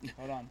now.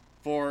 Hold on.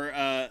 for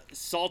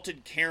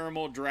salted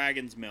caramel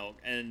Dragon's Milk,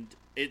 and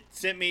it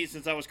sent me,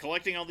 since I was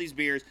collecting all these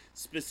beers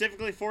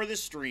specifically for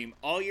this stream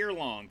all year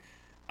long.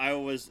 I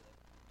was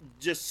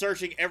just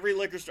searching every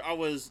liquor store. I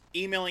was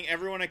emailing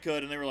everyone I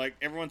could, and they were like,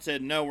 everyone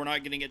said, no, we're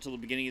not getting it till the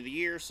beginning of the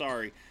year,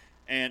 sorry.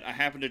 And I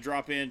happened to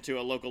drop into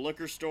a local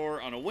liquor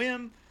store on a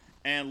whim,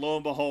 and lo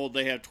and behold,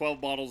 they have 12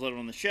 bottles out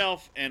on the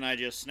shelf, and I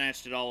just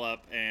snatched it all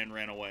up and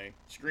ran away,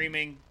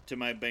 screaming to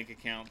my bank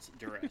account's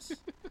duress.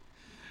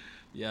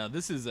 Yeah,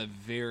 this is a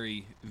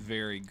very,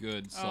 very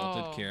good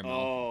salted Oh. caramel.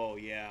 Oh,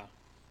 yeah.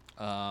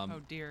 Oh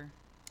dear.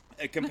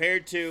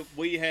 Compared to,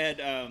 we had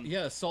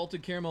Yeah,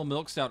 salted caramel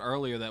milk stout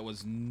earlier that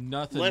was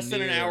nothing less than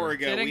an near- hour I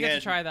ago. didn't We get had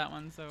to try that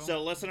one, so.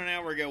 so less than an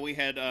hour ago we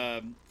had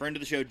friend of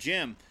the show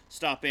Jim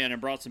stop in and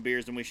brought some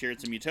beers, and we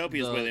shared some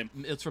utopias with him.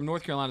 It's from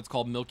North Carolina. It's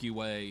called Milky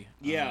Way.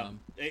 Yeah, Um,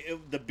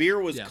 the beer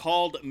was yeah.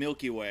 called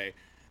Milky Way.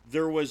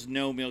 There was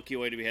no Milky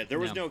Way to be had. There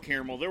was No. no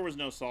caramel. There was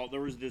no salt.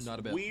 There was this Not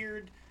a bit.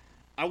 weird,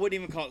 I wouldn't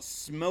even call it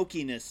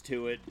smokiness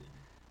to it.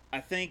 I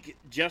think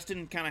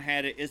Justin kind of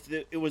had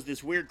it. It was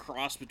this weird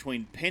cross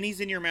between pennies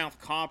in your mouth,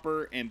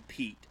 copper, and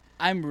peat.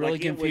 I'm really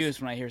Like, it was-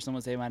 confused when I hear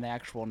someone say my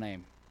actual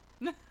name.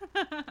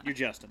 You're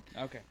Justin.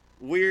 Okay.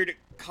 Weird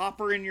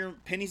copper in your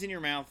pennies in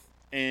your mouth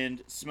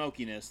and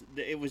smokiness.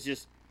 It was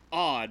just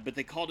odd, but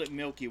they called it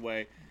Milky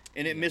Way,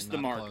 and it Yeah, missed the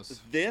not mark.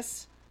 close.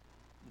 This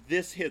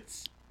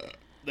hits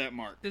that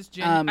mark. This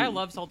Um, I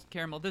love salted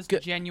caramel. This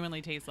good-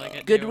 genuinely tastes like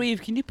it. Good too.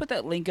 weave. Can you put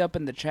that link up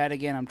in the chat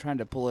again? I'm trying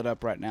to pull it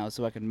up right now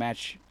so I can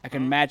match. I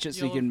can match it so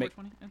you Yellow can make.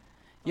 420?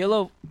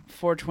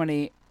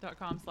 YOLO420.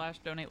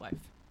 .com/donate life.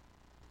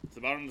 It's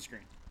the bottom of the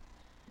screen.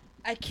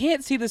 I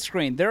can't see the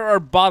screen. There are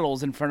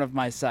bottles in front of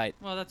my site.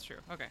 Well, that's true.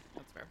 Okay,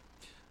 that's fair.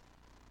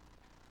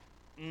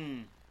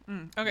 Mm.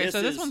 Okay, This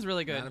so this is one's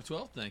really good. 9 of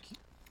 12, thank you.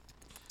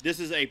 This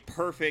is a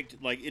perfect,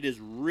 it is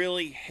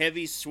really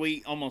heavy,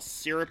 sweet, almost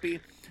syrupy.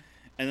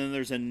 And then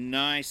there's a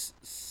nice,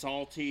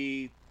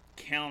 salty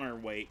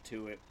counterweight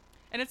to it.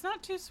 And it's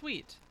not too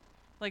sweet.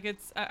 Like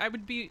I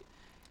would be.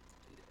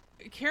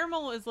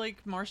 Caramel is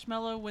like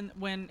marshmallow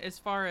when as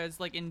far as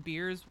like in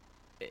beers,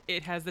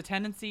 it has the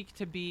tendency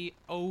to be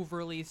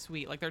overly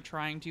sweet. Like they're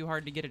trying too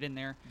hard to get it in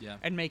there Yeah.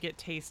 and make it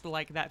taste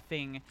like that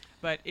thing.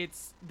 But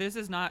this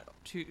is not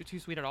too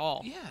sweet at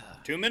all. Yeah.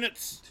 2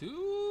 minutes.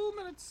 2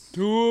 minutes.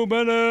 2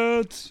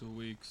 minutes. 2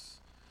 weeks.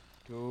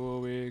 2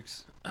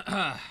 weeks.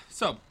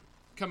 So,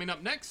 coming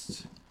up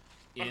next.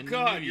 Oh, in the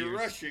God, New you're Year's-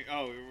 rushing.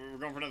 Oh, we're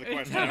going for another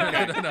question.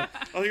 Okay.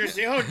 Oh, you're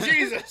saying, oh,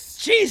 Jesus.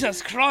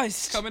 Jesus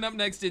Christ! Coming up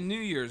next in New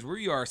Year's,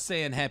 we are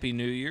saying Happy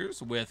New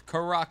Year's with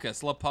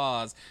Caracas, La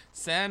Paz,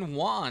 San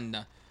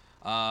Juan,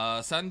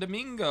 San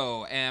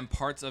Domingo, and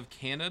parts of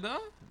Canada.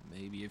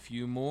 Maybe a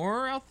few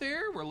more out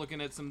there. We're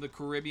looking at some of the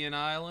Caribbean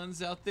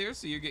islands out there,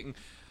 so you're getting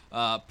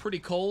pretty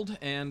cold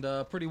and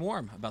pretty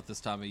warm about this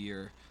time of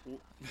year.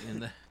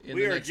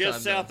 We are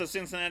just south of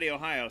Cincinnati,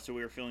 Ohio, so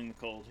we are feeling the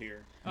cold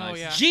here. Oh Nice.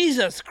 yeah.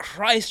 Jesus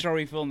Christ, are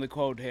we feeling the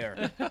cold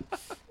here?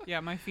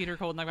 Yeah, my feet are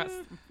cold and I've got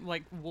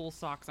like wool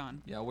socks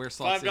on. Yeah, wear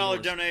socks. $5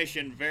 indoors.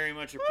 donation, very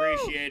much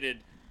appreciated.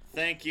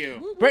 Thank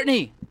you.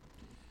 Brittany,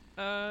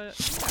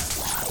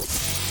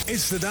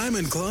 It's the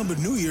Diamond Club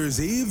New Year's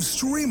Eve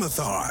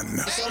Streamathon.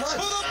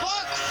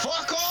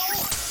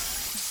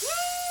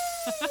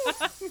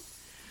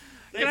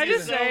 Thank I you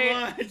just so say-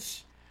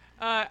 much.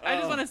 I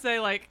just want to say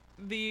like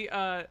the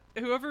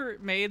whoever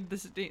made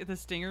the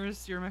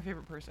stingers, you're my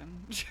favorite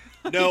person.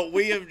 No,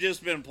 we have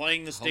just been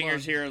playing the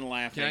stingers on. here and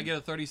laughing. Can I get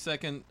a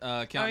 30-second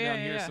countdown yeah,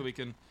 here yeah. so we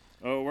can...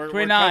 Oh, we're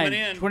 29, coming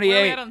in. 28, Where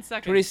are we at on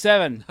seconds?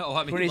 27, Oh,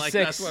 I mean, 26,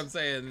 like, that's what I'm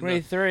saying. in the-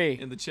 23.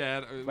 In the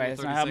chat. Wait,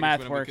 that's not how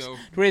math works.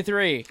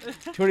 23,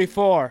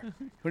 24,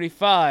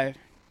 25,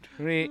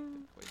 22,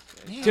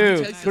 Damn, it takes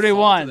us all to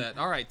 21, that.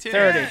 All right, 10.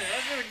 30, Let's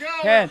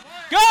go. 10.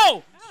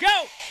 Go!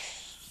 Go!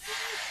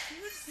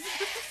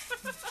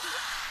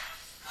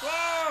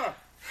 Ah!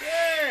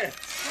 Yeah!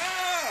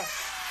 Ah!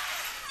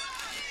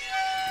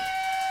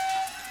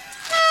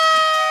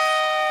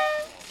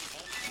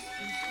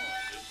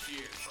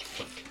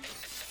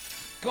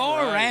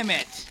 Go ram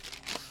it!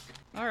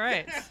 All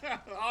right.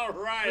 All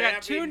right. We got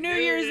Happy 2 New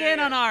Year's in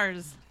on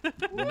ours.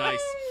 Nice.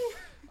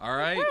 All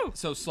right. Woo.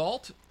 So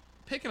salt,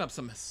 picking up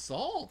some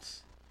salt.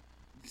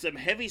 Some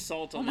heavy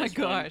salt Oh on my this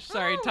one. gosh.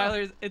 Sorry, Oh.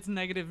 Tyler's. It's -9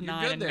 You're in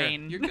good there.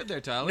 Maine. You're good there,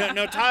 Tyler.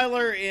 No,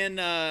 Tyler in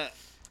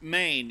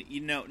Maine.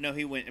 No,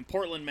 he went in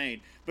Portland,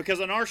 Maine.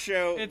 Because on our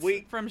show, It's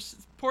we from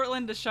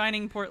Portland to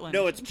shining Portland.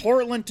 no, it's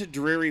Portland to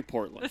dreary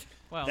Portland.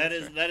 well, that that's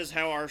is fair. that is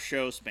how our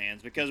show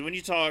spans. Because when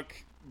you talk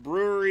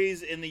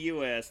breweries in the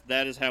U.S.,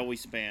 that is how we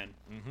span.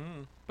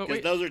 But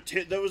Because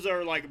those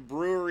are like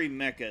brewery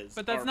meccas.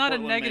 But that's are not a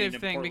Portland, Maine, negative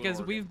and thing Portland, because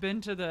Oregon. we've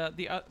been to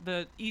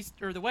the east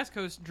or the west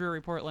coast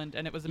Drury Portland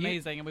and it was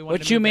amazing and we wanted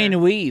What to you move mean there.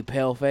 we,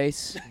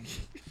 paleface?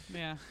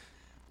 Yeah.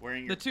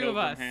 wearing your the two of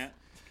Coke us. hat.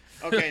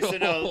 Okay, so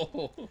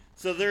no,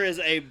 so there is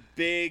a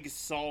big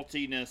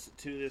saltiness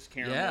to this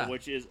caramel, Yeah.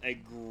 which is a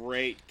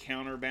great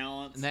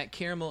counterbalance. And that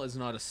caramel is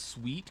not a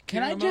sweet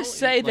Can I caramel. just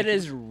say It's that like it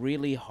is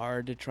really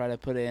hard to try to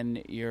put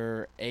in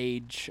your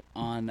age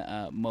on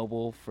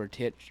mobile for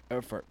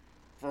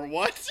For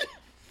what?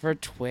 for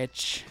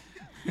Twitch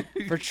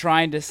for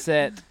trying to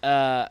set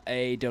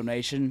a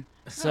donation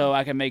so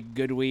I can make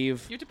good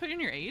weave, You have to put in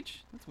your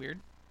age? That's weird.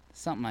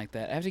 something like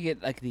that. I have to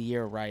get like the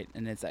year right,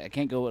 and it's I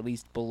can't go at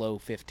least below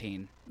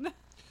 15.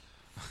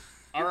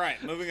 All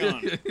right, moving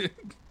on.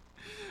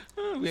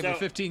 we have a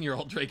So,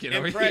 15-year-old drinking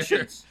over here.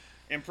 Impressions.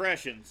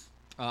 Impressions.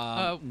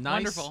 Nice.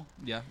 Wonderful.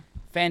 Yeah.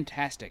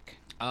 Fantastic.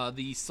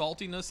 The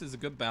saltiness is a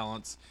good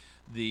balance.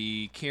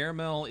 The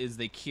caramel is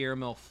the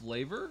caramel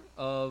flavor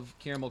of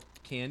caramel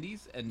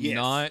candies and Yes.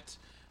 not It's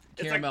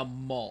like- caramel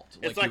malt.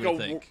 It's like like you would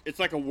think. it's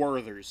like a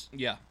Werther's.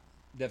 Yeah,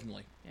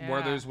 definitely. Yeah.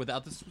 Werther's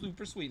without the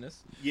super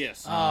sweetness.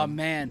 Yes. Oh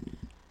man,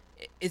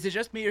 is it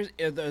just me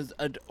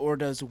or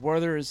does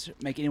Werther's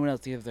make anyone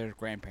else think of their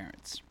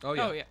grandparents? Oh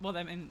yeah. Oh yeah. Well,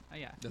 I mean,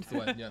 yeah. That's the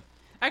way. Yeah.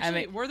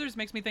 Actually, mean- Werther's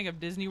makes me think of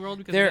Disney World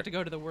because we There- got to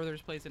go to the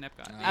Werther's place in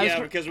Epcot. I was yeah,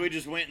 gonna- because we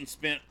just went and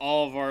spent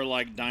all of our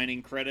like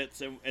dining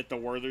credits at the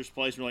Werther's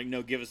place. We're like,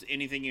 no, give us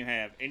anything you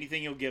have,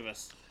 anything you'll give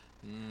us.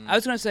 I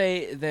was gonna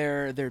say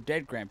they're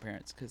dead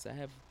grandparents because I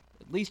have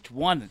at least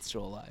one that's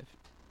still alive.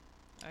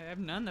 I have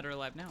none that are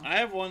alive now. I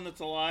have one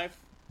that's alive.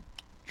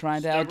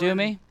 Trying to outdo Stubborn.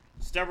 me?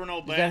 Stubborn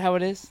old Is bat. that how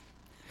it is?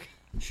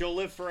 She'll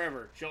live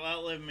forever. She'll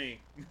outlive me.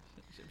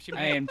 She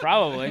I mean,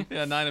 probably.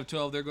 Yeah, 9 of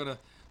 12. They're gonna.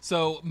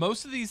 So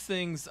most of these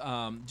things,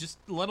 just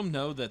let them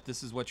know that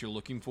this is what you're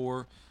looking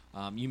for.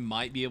 You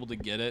might be able to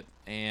get it,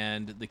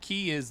 and the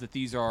key is that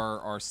these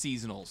are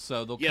seasonal,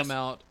 so they'll Yes. come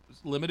out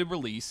limited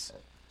release.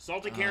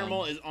 Salted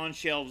caramel is on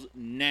shelves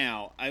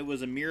now. It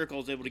was a miracle I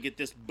was able to get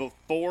this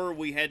before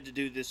we had to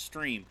do this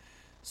stream.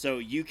 So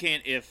you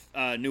can, if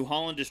New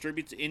Holland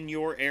distributes in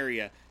your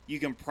area, you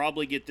can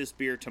probably get this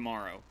beer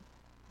tomorrow.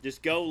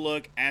 Just go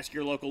look, ask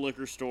your local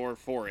liquor store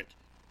for it,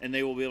 and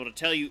they will be able to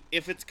tell you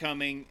if it's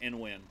coming and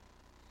when.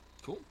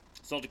 Cool.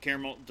 Salted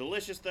caramel,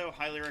 delicious though.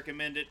 Highly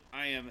recommend it.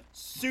 I am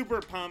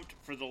super pumped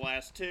for the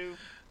last two.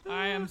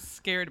 I am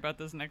scared about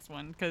this next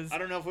one because I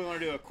don't know if we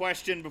want to do a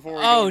question before we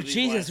Oh, go to these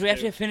Jesus, last we have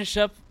two. to finish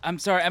up. I'm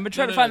sorry. I'm going to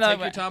try No, to no, find no, out. take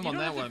your time You on don't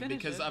that have to one finish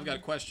because it. I've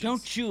got questions.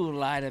 Don't you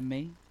lie to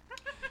me.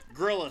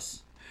 Grill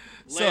us.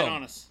 Lay So- it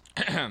on us.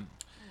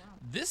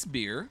 This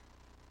beer,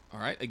 all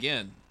right,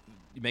 again,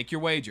 you make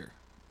your wager.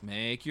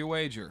 Make your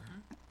wager.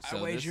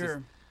 So I this is-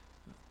 wager.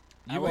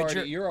 I You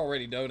wager- you're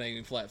already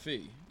donating flat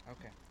fee.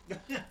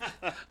 Okay.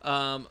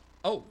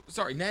 Oh,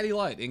 sorry, Natty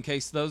Light. In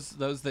case those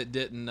that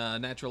didn't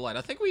Natural Light.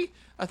 I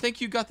think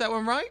you got that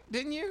one right,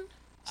 didn't you?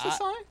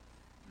 Sasai?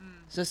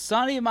 So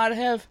Sonny might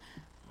have.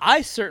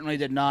 I certainly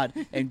did not.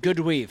 And Good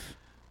Weave,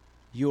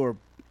 you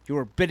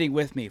were bidding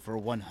with me for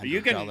 $100.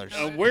 You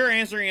can. We're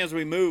answering as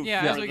we move.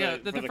 yeah, for as we go.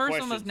 The for first one was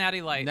questions.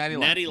 Natty Light. Natty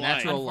Light. Natty Light.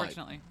 Natural Light.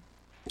 Unfortunately,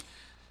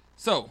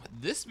 So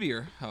this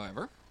beer,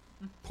 however,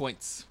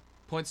 points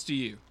to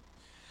you.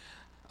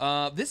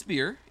 This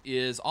beer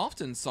is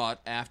often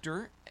sought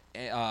after.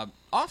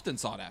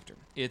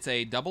 It's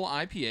a double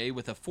IPA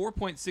with a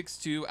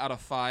 4.62 out of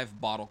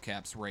 5 bottle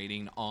caps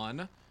rating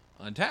on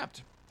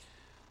Untapped.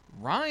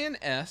 Ryan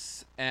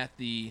S. at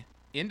the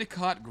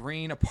Endicott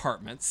Green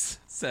Apartments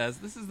says,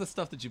 this is the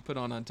stuff that you put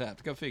on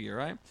Untapped. Go figure,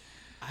 right?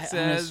 I says-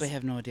 honestly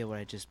have no idea what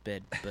I just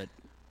bid, but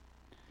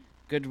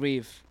Good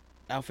Weave,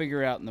 I'll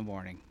figure it out in the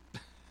morning.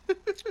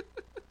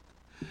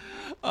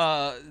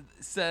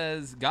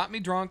 Says, got me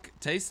drunk,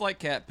 tastes like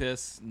cat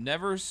piss,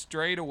 never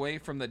strayed away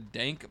from the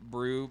dank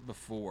brew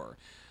before.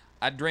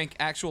 I'd drink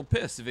actual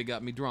piss if it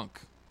got me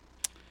drunk.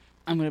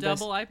 I'm gonna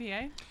double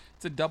IPA.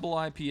 It's a double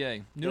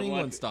IPA, New Double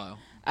England IPA. style.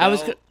 I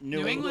was. Well, Go-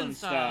 New England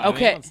style. New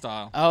Okay. England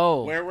style.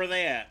 oh. Where were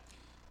they at?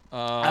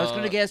 I was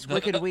gonna guess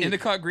Wicked Weed.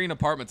 Endicott Green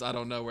Apartments. I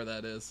don't know where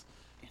that is.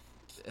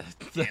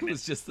 That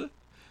was just the.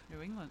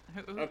 New England.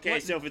 Okay,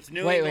 what- so if it's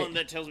New Wait, England, wait.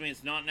 that tells me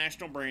it's not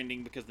national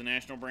branding because the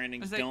national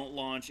brandings Is it- don't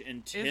launch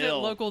until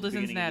local to the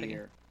beginning of the Cincinnati?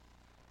 year.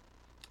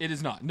 It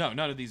is not. No,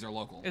 none of these are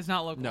local. It's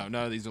not local. No,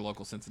 none of these are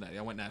local Cincinnati.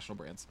 I went national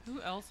brands. Who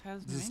else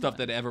has? This New is stuff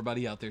that England?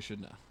 everybody out there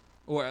should know,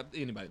 or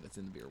anybody that's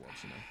in the beer world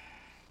should know.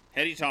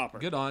 Heady Topper.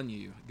 Good on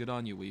you. Good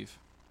on you, Weave.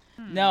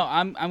 No,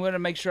 I'm gonna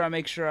make sure I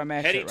match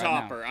Heady it right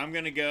Topper. I'm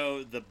gonna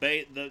go the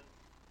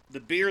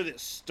beer that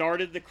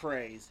started the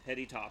craze.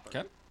 Heady Topper.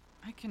 Okay.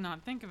 I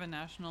cannot think of a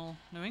national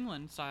New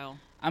England style. now.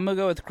 I'm gonna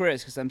go with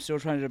Chris because I'm still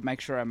trying to make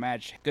sure I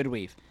match Good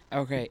Weave.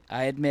 Okay,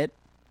 I admit,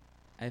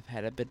 I've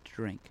had a bit to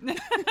drink.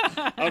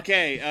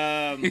 Okay.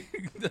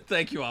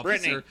 Thank you, officer.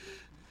 Brittany.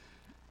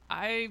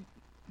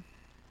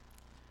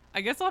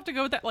 I guess I'll have to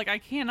go with that. Like, I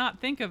cannot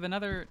think of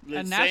another a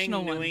Saying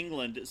national New one.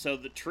 England. So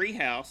the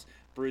Treehouse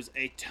brews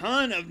a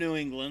ton of New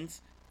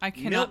Englands, I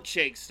cannot.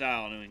 milkshake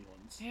style New Englands.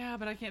 Yeah,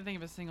 but I can't think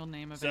of a single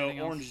name of So anything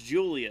else. Orange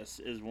Julius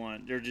is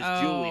one. They're just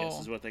Oh, Julius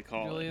is what they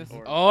call Julius. it.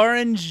 Or-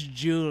 Orange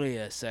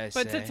Julius, I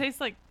say. But it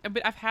tastes like.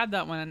 But I've had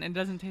that one, and it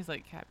doesn't taste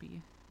like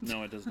Cappy.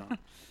 No, it does not.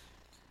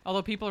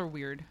 Although people are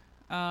weird.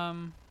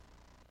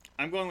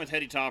 I'm going with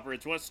Heady Topper.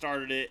 It's what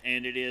started it,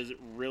 and it is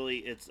really,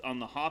 it's on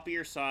the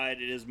hoppier side.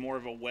 It is more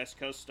of a West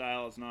Coast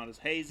style. It's not as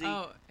hazy.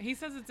 Oh, he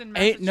says it's in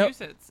Ain't no-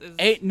 Massachusetts.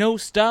 Ain't no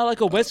style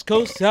like a West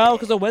Coast style,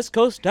 because a West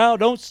Coast style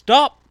don't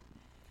stop.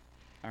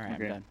 All right,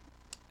 Okay. I'm done.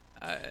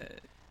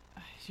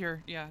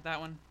 Sure, yeah, that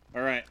one.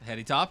 All right.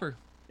 Heady Topper.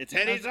 It's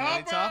Heady Heady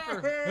Topper.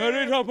 Topper. Heady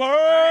I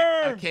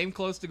Topper! came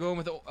close to going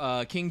with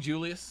King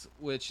Julius,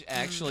 which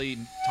actually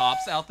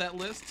tops out that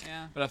list.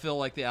 Yeah. But I feel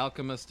like the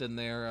Alchemist and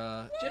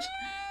their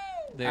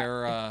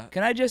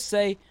Can I just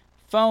say,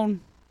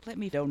 phone, let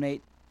me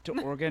donate to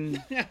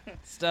organ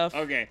stuff.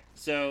 Okay,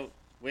 so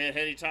we had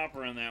Heady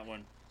Topper on that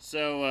one.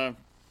 So,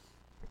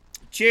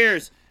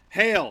 cheers.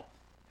 Hail.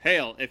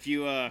 Hail. If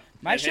you,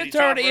 My had shit's Heady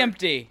already Topper,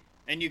 empty.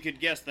 And you could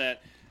guess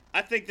that.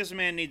 I think this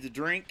man needs a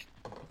drink.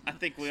 I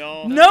think we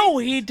all. No,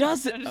 he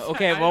doesn't. just-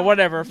 Okay, I well, don't-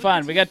 whatever.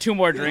 Fine. We got 2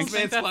 more I don't drinks. This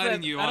think man's that's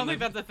fighting a- you I on don't the-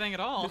 think that's a thing at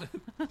all.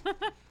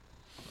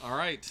 All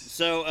right.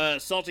 So,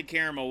 salted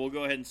caramel, we'll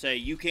go ahead and say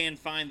you can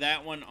find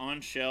that one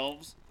on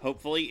shelves.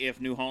 Hopefully, if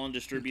New Holland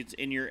distributes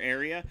in your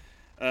area,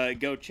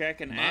 go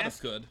check and Might have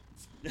ask. could.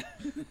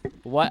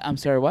 What? I'm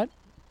sorry, what?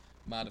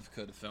 Might have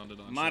could have found it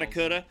on Mighta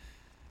shelves.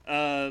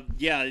 coulda.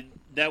 Yeah,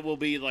 that will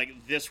be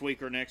like this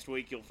week or next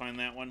week. You'll find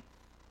that one.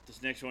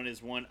 This next one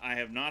is one I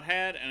have not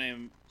had, and I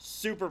am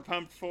super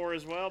pumped for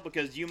as well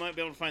because you might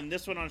be able to find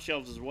this one on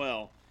shelves as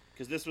well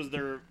because this was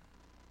their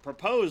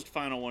proposed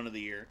final one of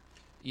the year.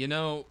 You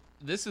know,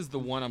 this is the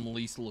one I'm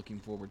least looking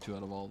forward to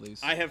out of all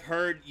these. I have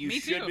heard you Me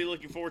should too. be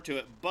looking forward to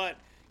it, but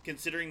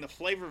considering the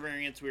flavor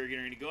variants we are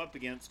getting ready to go up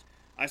against,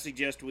 I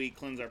suggest we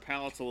cleanse our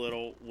palates a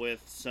little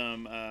with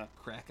some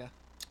Cracker.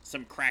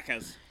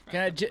 crackers.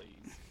 Can I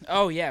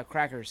Oh, yeah,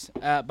 crackers.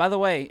 By the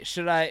way,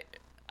 should I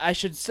I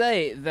should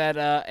say that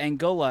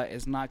Angola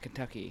is not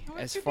Kentucky, Oh,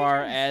 as it's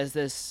far Kentucky. as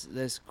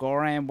this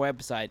Goram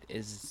website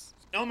is.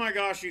 Oh my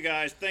gosh, you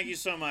guys, thank you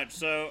so much.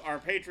 So our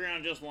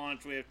Patreon just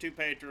launched. We have 2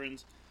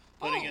 patrons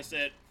putting Oh. us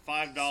at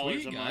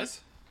 $5 Sweet, a guys.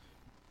 month.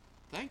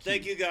 Thank you.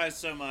 Thank you guys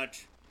so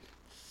much.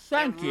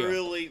 Thank That you.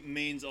 really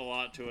means a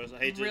lot to us. I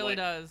hate It to really like,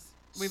 does.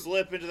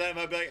 slip into that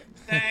and be like,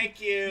 thank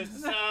you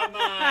so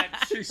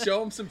much.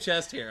 Show him some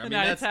chest hair. I The mean,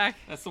 night that's, attack.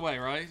 that's the way,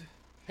 right?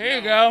 Here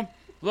you go.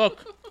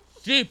 Look,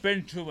 deep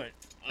into it.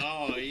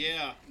 Oh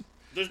yeah.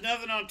 There's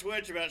nothing on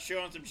Twitch about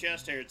showing some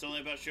chest hair. It's only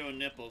about showing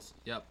nipples.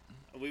 Yep.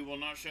 We will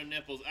not show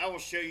nipples. I will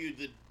show you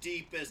the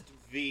deepest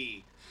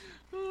V.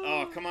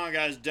 Oh, come on,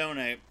 guys,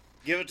 donate.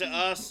 Give it to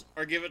us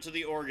or give it to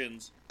the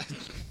organs.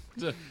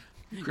 Chris,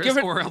 Give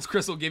it- or else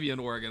Chris will give you an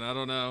organ. I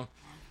don't know.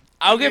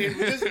 I'll I mean, give.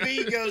 this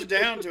V goes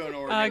down to an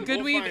organ. Good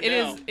We'll Weave, find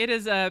it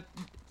is out.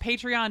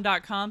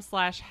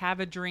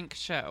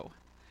 patreon.com/haveadrinkshow.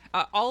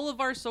 All of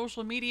our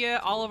social media,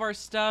 all of our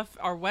stuff,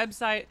 our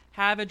website,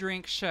 Have a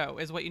Drink Show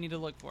is what you need to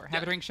look for.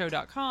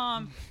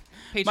 Haveadrinkshow.com,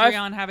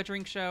 Patreon, Have a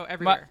Drink Show,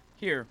 everywhere.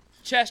 Here,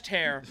 chest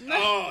hair.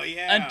 Oh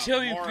yeah.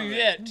 Until you more of can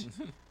it. get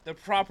the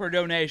proper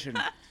donation.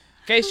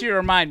 Casey,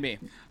 remind me.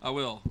 I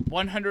will.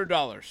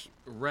 $100.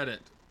 Reddit,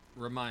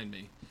 remind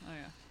me. Oh,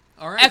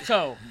 yeah. All right.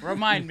 Echo,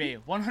 remind me.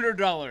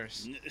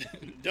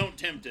 $100. Don't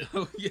tempt it.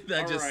 Oh, yeah,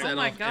 that All just right. set Oh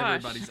my off gosh.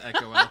 everybody's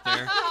echo out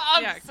there.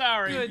 I'm Yeah,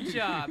 sorry. Good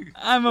job.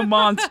 I'm a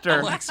monster.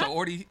 Alexa,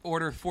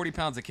 order 40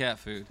 pounds of cat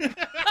food.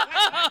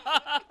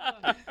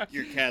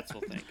 Your cats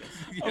will thank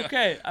us.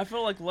 Okay, I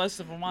feel like less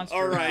of a monster.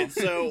 All now. right,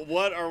 so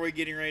what are we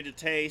getting ready to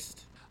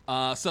taste?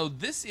 So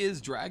this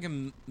is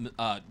Dragon's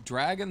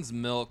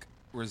Milk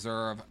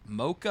Reserve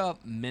Mocha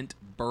Mint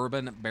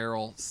Bourbon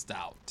Barrel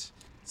Stout.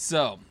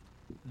 So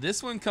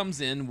this one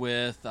comes in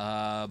with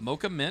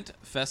Mocha Mint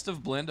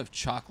Festive Blend of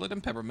chocolate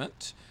and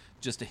peppermint.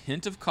 Just a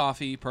hint of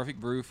coffee,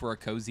 perfect brew for a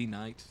cozy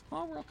night.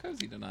 Well, we're all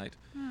cozy tonight.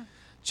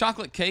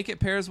 Chocolate cake it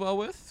pairs well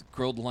with,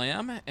 grilled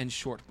lamb, and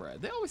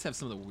shortbread. They always have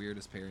some of the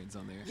weirdest pairings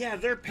on there. Yeah,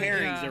 their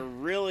pairings Yeah. are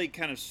really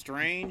kind of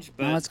strange,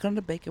 but Mama's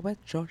gonna bake it with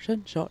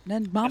shortening.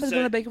 Mama's So,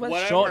 gonna bake it with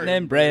what I've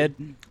shortening heard- bread.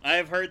 I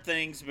have heard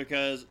things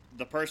because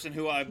the person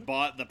who I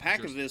bought the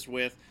pack of this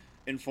with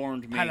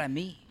informed me Pardon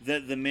me.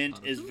 that the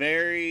mint is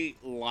very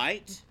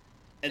light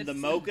and the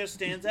It's- mocha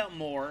stands out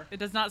more. It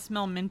does not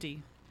smell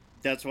minty.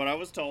 That's what I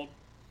was told.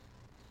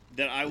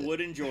 That I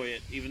would enjoy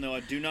it, even though I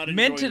do not enjoy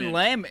Mint and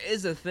lamb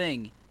is a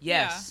thing.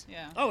 Yes,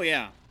 Yeah. Oh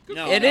yeah,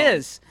 no, it no.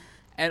 is.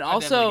 And I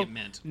definitely also get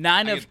mint.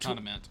 nine I of get a ton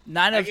of mint.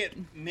 nine I of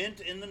get mint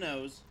in the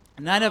nose.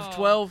 9 of Oh.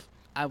 12.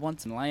 I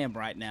want some lamb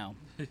right now.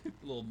 A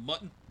little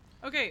mutton.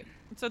 Okay,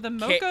 so the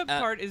mocha uh,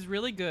 part is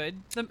really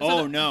good.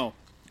 Oh no,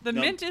 The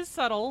no. mint is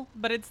subtle,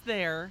 but it's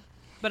there.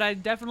 But I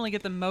definitely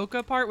get the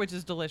mocha part, which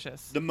is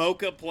delicious. the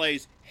mocha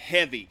plays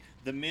heavy.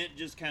 The mint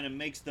just kind of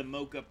makes the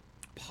mocha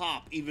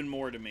pop even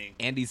more to me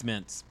Andy's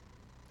mints.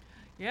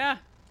 Yeah.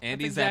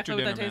 Andy's that's after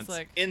exactly what dinner that tastes mints.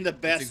 like. in the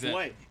best exact-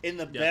 way. In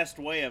the Yeah. best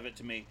way of it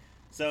to me.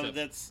 So So-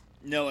 that's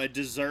a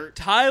dessert.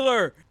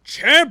 Tyler,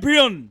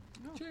 champion.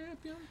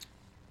 Champion.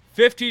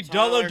 $50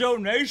 Tyler.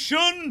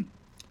 donation.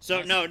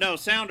 So no,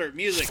 sounder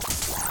music.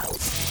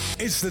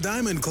 It's the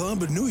Diamond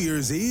Club New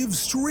Year's Eve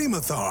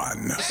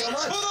Streamathon.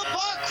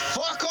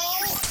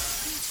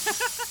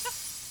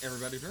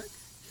 Everybody drink?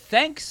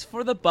 Thanks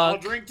for the I'll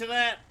buck. drink to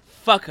that.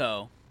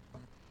 Fucko.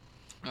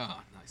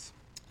 Ah, nice.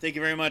 Thank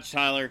you very much,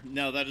 Tyler.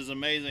 No, that is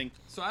amazing.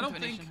 So I don't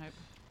think Donation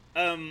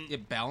hype.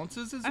 it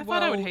balances as I thought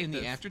well I would hate in the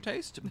this.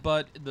 aftertaste,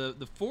 but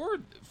the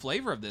forward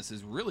flavor of this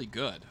is really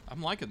good.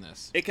 I'm liking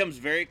this. It comes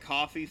very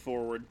coffee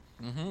forward,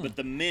 Mm-hmm. but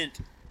the mint,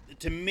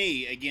 to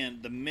me, again,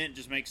 the mint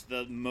just makes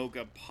the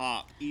mocha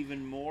pop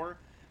even more.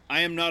 I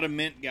am not a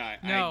mint guy.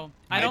 No,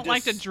 I don't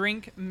like to just-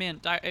 drink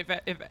mint. If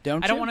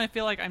Don't I don't you? want to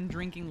feel like I'm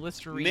drinking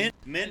Listerine.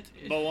 Mint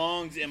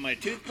belongs in my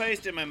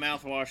toothpaste and my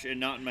mouthwash, and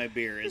not in my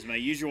beer. Is my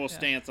usual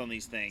stance on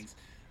these things.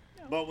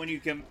 But when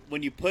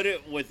you put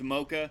it with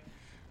mocha,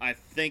 I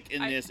think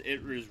in this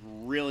it is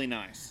really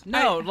nice.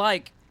 No,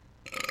 like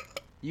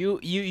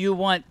you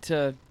want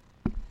to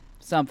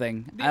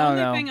something. The I don't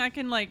only know. thing I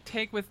can like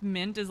take with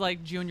mint is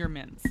like junior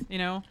mints,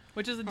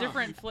 which is a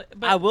different. But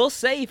I will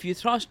say, if you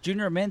toss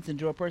junior mints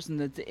into a person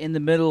that's in the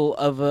middle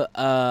of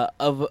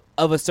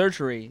a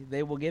surgery,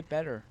 they will get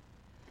better.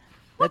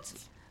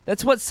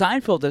 That's what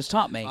Seinfeld has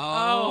taught me.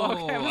 Oh,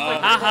 okay. I was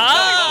like,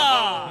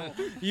 Aha!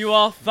 You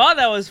all thought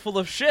I was full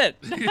of shit.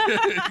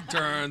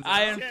 Turns.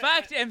 I, in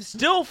fact, am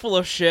still full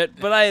of shit,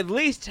 but I at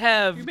least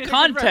have you made a good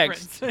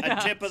context.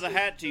 reference. A tip of the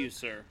hat to you,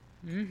 sir.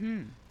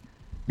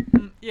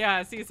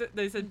 Yeah. See,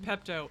 they said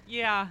Pepto.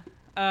 Yeah.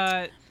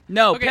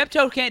 No, Okay.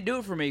 Pepto can't do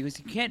it for me because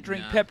you can't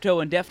drink No.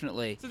 Pepto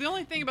indefinitely. So the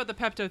only thing about the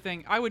Pepto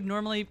thing, I would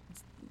normally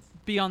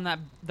be on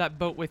that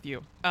boat with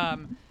you.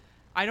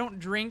 I don't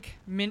drink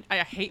mint. I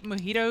hate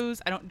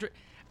mojitos. I don't drink.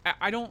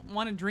 I don't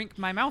want to drink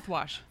my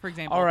mouthwash, for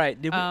example. All right,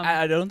 did we, Um,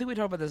 I don't think we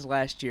talked about this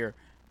last year.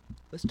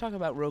 Let's talk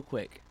about real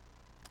quick.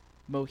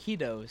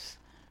 Mojitos.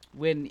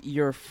 When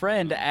your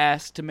friend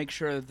asked to make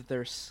sure that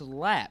they're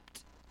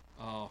slapped,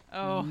 Oh.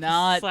 Oh,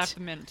 not slap the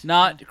mint.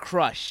 not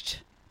crushed.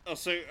 Oh,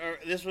 so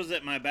this was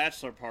at my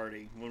bachelor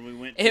party when we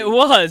went. It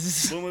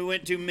was. When we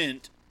went to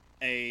Mint,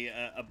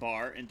 a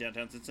bar in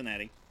downtown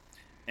Cincinnati,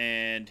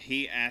 and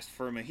he asked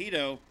for a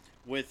mojito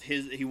with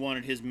he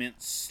wanted his mint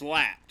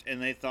slapped,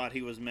 and they thought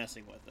he was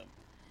messing with them.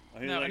 He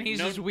was No, like, and he's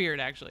 "No, just weird.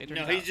 Actually, it turns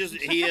No, out.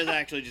 he is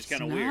actually just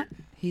kind of weird.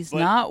 He's But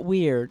not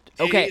weird.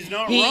 Okay, he's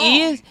not he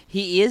wrong. is.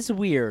 He is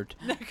weird,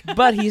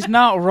 but he's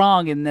not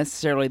wrong in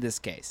necessarily this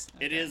case.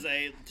 It is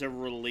to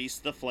release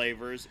the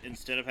flavors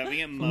instead of having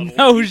it muddled.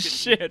 No you can-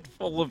 shit,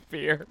 full of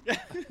beer.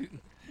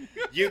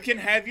 You can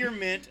have your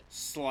mint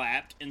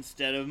slapped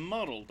instead of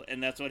muddled,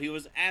 and that's what he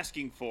was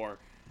asking for.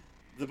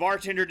 The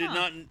bartender did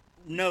not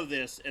know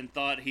this and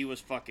thought he was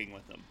fucking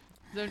with them.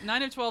 The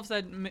 9 of 12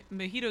 said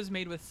mojitos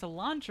made with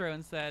cilantro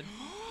instead.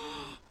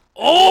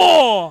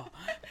 Oh,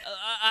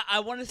 I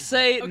want to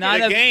say Okay.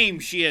 nine The of game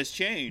she has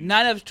changed.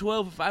 9 of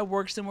 12. If I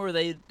worked somewhere,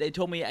 they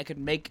told me I could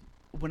make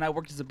when I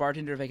worked as a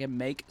bartender. If I could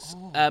make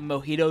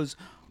mojitos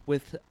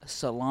with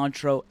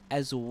cilantro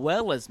as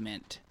well as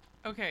mint,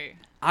 Okay.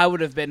 I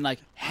would have been like,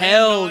 I am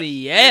hell not-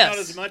 yes. Not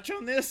as much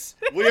on this.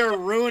 We are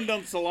ruined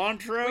on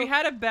cilantro. We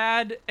had a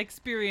bad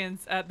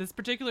experience at this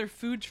particular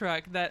food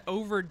truck that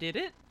overdid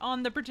it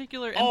on the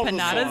particular All the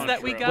empanadas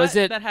that we cilantro. got Was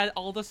it- that had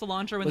all the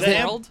cilantro in was the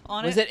it- world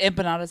on Was it. it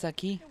empanadas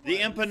aquí? The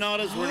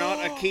empanadas were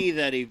not a key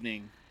that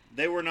evening.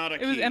 They were not a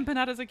key. It was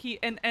empanadas aquí,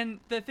 and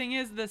the thing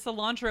is, the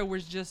cilantro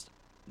was just,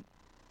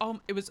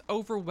 it was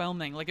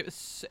overwhelming. Like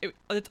it's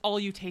all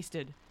you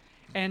tasted,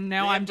 and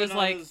now The I'm just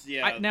like, empanadas,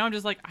 yeah.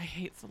 I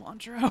hate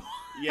cilantro.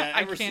 Yeah,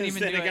 I ever can't since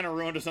even then, do it it. kind of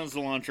ruined us on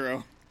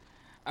cilantro.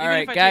 All Even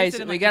right, if I guys,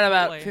 tasted it we like got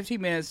about Chipotle.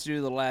 15 minutes to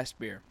do the last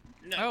beer.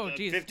 No, Oh,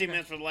 geez, 15 okay.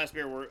 minutes for the last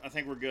beer. I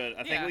think we're good. I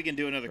think Yeah. we can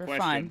do another We're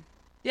question. fine.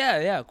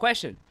 Yeah.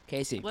 Question,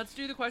 Casey. Let's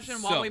do the question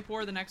So- while we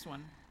pour the next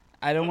one.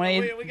 I don't Oh, no,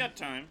 want to. we got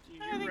time.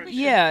 You're ready.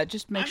 Yeah,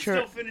 just make I'm sure.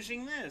 still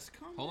finishing this.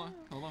 Come Hold on.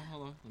 Let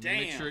me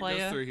make Damn. sure it Playa.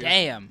 goes through here.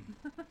 Damn.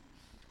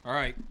 All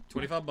right,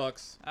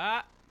 $25.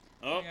 Ah.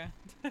 Oh, Okay.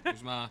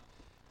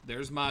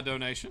 There's my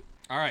donation.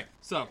 All right,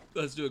 so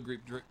let's do a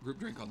group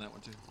drink on that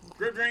one too.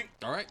 group drink.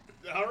 All right.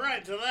 All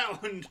right, to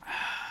that one.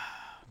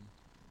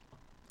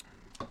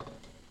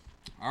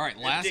 All right,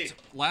 Empty.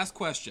 last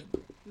question.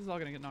 This is all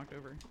gonna get knocked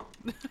over.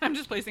 I'm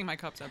just placing my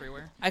cups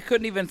everywhere. I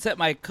couldn't even set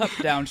my cup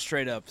down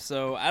straight up,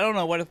 so I don't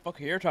know what the fuck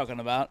you're talking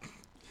about.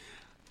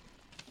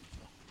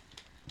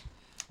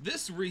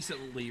 This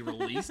recently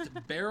released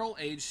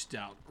barrel-aged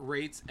stout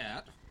rates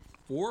at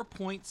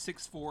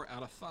 4.64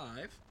 out of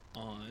 5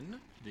 on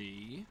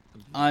the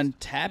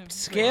Untapped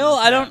scale?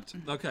 I don't.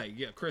 Okay,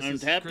 yeah, Chris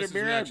Untapped or Chris's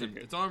beer reaction.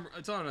 advocate?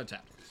 It's on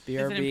Untapped. BRB.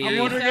 I'm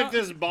Imperial? wondering if Stout?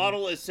 this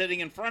bottle is sitting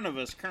in front of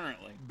us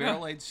currently.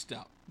 Barrel-aged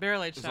stout.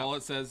 Barrel aged Is all stout.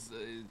 it says.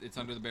 It's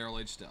under the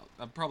barrel-aged stout.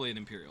 Probably an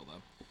imperial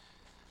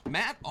though.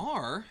 Matt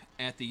R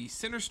at the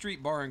Center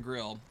Street Bar and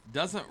Grill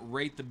doesn't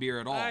rate the beer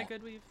at all. Ah,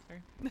 good weave.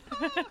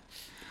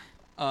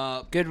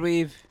 Sorry. Good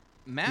weave.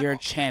 Matt You're a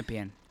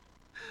champion.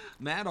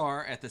 Matt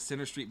R at the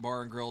Center Street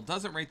Bar and Grill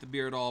doesn't rate the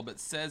beer at all, but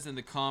says in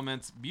the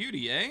comments,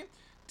 "Beauty, eh?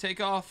 Take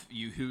off,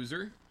 you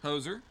hoser."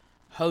 Hoser.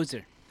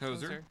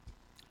 Closer.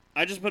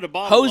 I just put a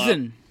bottle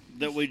Hosen. up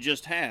that we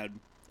just had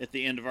at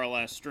the end of our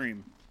last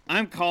stream.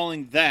 I'm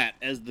calling that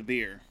as the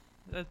beer.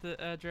 At the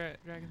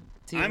dragon.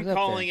 See I'm what's up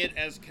calling there. it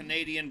as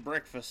Canadian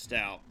Breakfast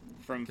Stout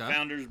from Okay.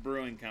 Founders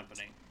Brewing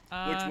Company,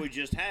 Uh, which we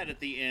just had at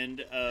the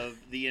end of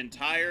the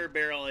entire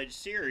Barrel Age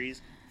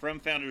series from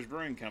Founders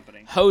Brewing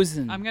Company.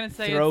 Hosen. I'm gonna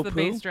say Throw it's the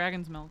poo? base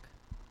dragon's milk.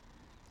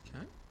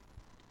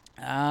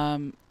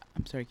 I'm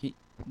sorry.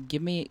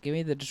 Give me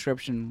the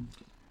description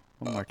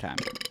one more time.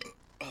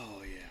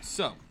 Oh yeah.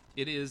 So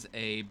it is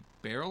a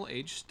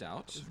barrel-aged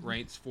stout.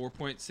 Rates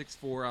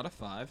 4.64 out of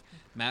 5.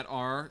 Matt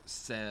R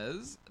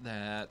says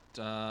that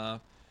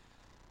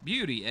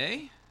beauty, eh?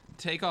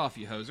 Take off,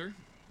 you hoser.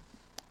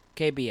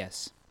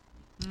 KBS.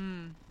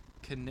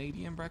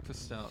 Canadian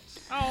breakfast stouts.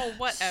 Oh,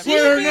 whatever.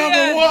 We're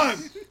number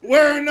one.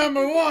 We're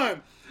number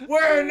one.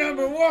 We're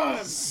number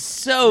one.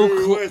 So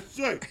close.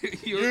 USA.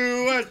 You're-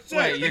 USA.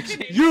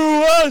 Wait, you're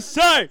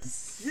USA.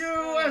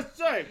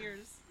 USA.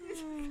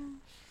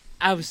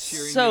 I was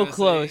cheering so USA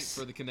close.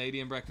 for the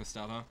Canadian breakfast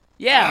stout, huh?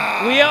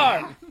 Yeah, we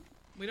are.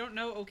 We don't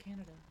know Oh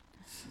Canada.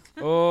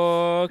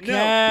 Oh, No.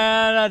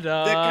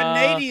 Canada. The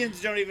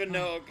Canadians don't even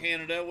know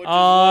Canada, which is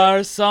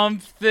are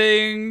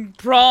something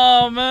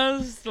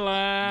promised And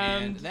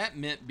land. that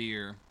mint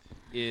beer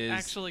is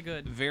Actually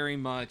good. very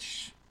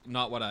much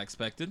not what I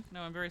expected.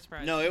 No, I'm very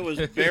surprised. no, it was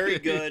very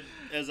good,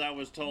 as I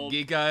was told.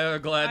 Geek Eye are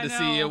glad I to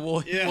see you.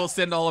 know. We'll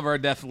send all of our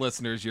deaf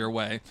listeners your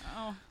way.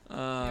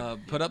 Oh,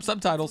 Put up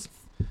subtitles.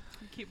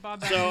 keep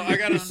Bob back. So on the I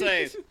gotta microphone.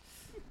 say,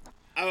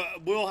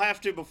 we'll have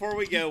to, before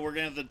we go, we're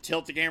gonna have to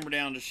tilt the camera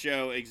down to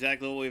show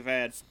exactly what we've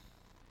had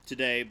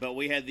today. But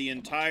we had the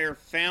entire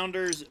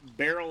Founders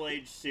Barrel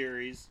Age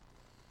series,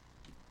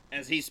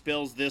 as he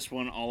spills this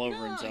one all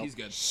over himself. He's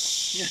good.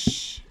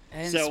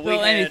 And So we spill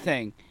had-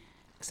 anything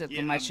except Yeah,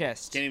 for my I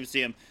chest. Can't even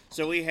see him.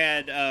 So we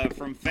had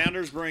from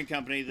Founders Brewing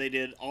Company. They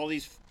did all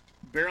these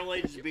barrel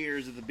aged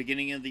beers at the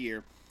beginning of the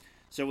year.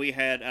 So we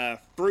had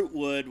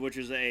Fruitwood, which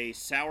is a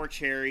sour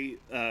cherry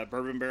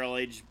bourbon barrel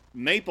aged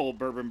maple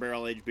bourbon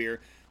barrel aged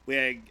beer. We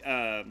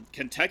had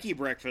Kentucky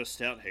Breakfast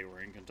Stout. Hey,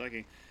 we're in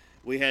Kentucky.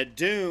 We had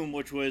Doom,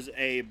 which was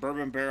a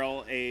bourbon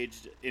barrel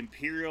aged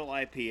imperial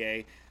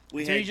IPA.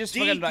 We So you had just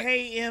fucking like-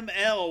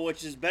 DKML,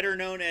 which is better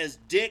known as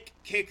Dick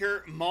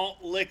Kicker Malt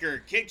Liquor.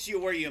 Kicks you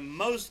where you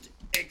most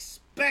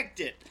expect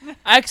it.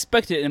 I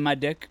expect it in my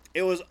dick.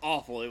 It was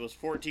awful. It was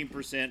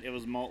 14%. It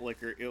was malt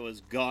liquor. It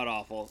was god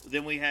awful.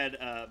 Then we had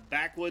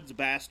Backwoods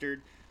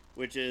Bastard,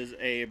 which is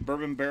a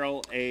bourbon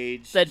barrel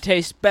aged That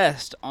tastes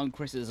best on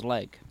Chris's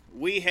leg.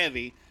 wee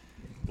heavy,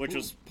 which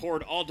was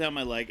poured all down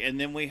my leg. And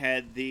then we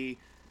had the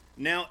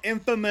now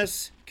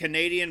infamous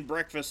Canadian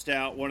Breakfast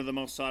Stout, one of the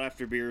most sought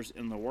after beers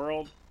in the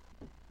world.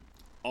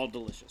 All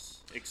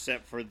delicious,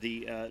 except for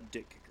the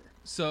Dick Kicker.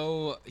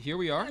 So here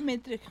we are. I mean,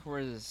 Dick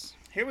was.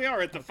 Here we are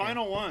at the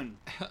final one.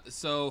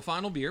 So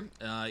final beer.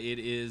 It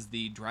is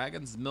the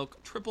Dragon's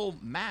Milk Triple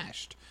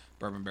Mashed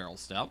Bourbon Barrel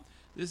Stout.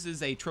 This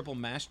is a triple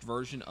mashed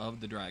version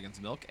of the Dragon's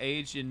Milk,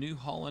 aged in New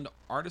Holland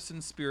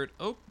artisan spirit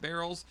oak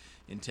barrels.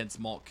 Intense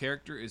malt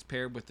character is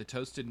paired with the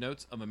toasted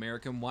notes of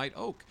American white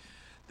oak.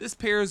 This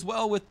pairs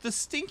well with the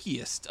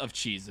stinkiest of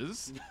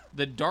cheeses,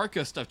 the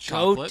darkest of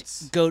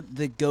chocolates,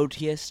 The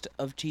goatiest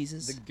of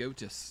cheeses. the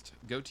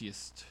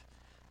goatiest,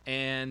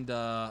 and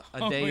a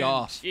day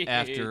off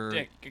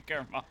after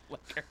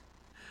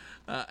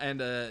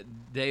and a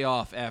day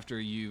off after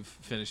you've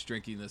finished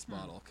drinking this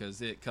bottle,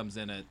 because it comes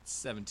in at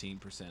 17%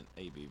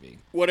 ABV.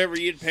 Whatever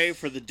you'd pay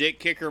for the Dick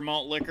Kicker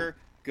malt liquor,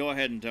 go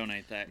ahead and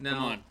donate that.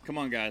 Now- Come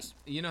on, guys.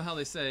 You know how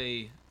they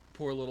say,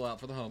 pour a little out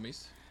for the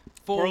homies.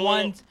 For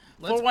one's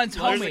let's- There's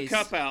homies. a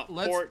cup out.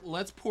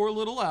 Let's pour a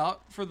little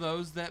out for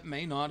those that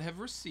may not have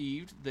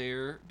received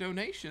their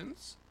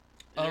donations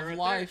Is it of right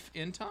life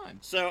in time.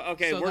 So,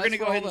 okay, So we're that's going to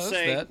go for all ahead and those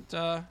say...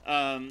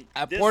 that,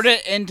 I this- poured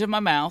it into my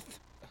mouth.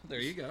 there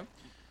you go.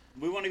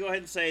 We want to go ahead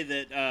and say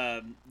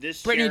that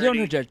this Brittany, charity...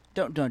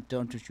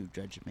 don't you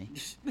judge me.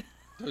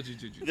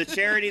 The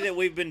charity that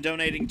we've been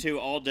donating to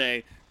all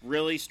day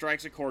really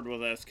strikes a chord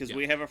with us, because Yeah.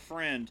 we have a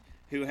friend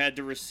who had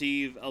to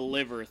receive a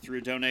liver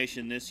through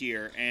donation this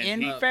year. And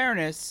In he-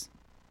 fairness,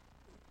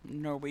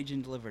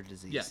 Norwegian liver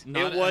disease. Yeah,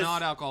 not, was-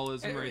 not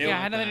alcoholism or anything Yeah, it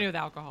like had nothing to that. do with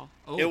alcohol.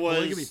 Oh, It was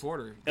polygamy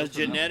porter. a Good for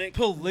them. genetic...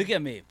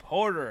 Polygamy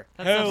porter.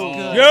 That sounds Hell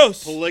good.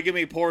 yes.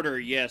 Polygamy porter,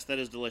 yes, that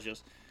is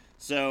delicious.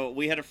 So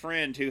we had a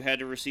friend who had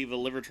to receive a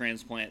liver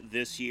transplant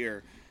this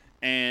year,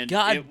 and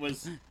God- it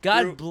was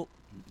God through,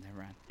 never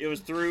mind. it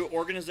was through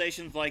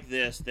organizations like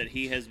this that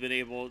he has been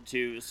able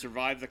to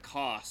survive the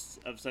costs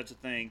of such a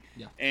thing.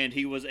 Yeah. And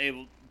he was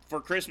able,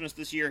 for Christmas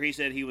this year, he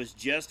said he was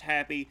just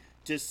happy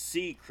to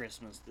see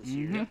Christmas this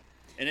year,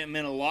 and it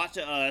meant a lot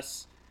to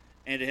us,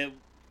 and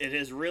it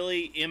has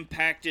really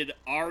impacted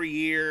our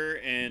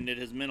year, and it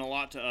has meant a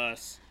lot to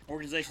us.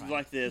 Organizations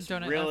like this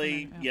Donate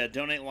really, Life, yeah.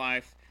 donate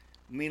life,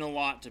 mean a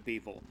lot to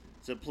people.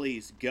 So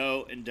please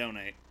go and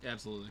donate.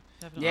 Absolutely.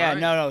 Definitely. Yeah,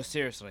 Alright. no,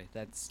 seriously.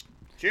 That's.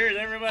 Cheers,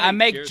 everybody. I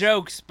make Cheers.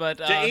 jokes, but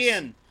to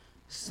Ian,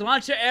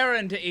 Sláinte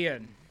Éireann to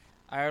Ian.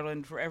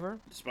 Ireland forever.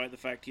 despite the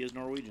fact he is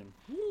Norwegian.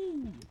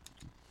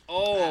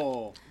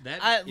 Oh,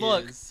 That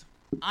Look. is-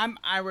 I'm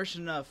Irish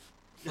enough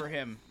for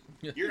him.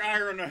 you're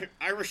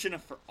Irish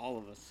enough for all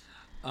of us.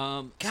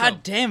 God so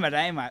damn it,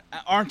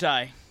 aren't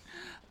I?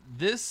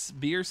 this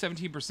beer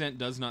 17%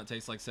 does not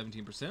taste like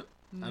 17%.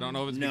 I don't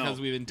know if it's No. because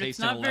we've been It's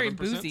tasting not very 11%.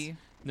 boozy.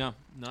 No,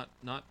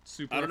 not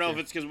super. I don't know up if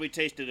there. it's because we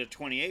tasted a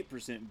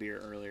 28% beer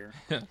earlier.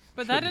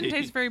 But that Could didn't be.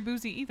 taste very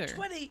boozy either.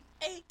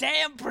 28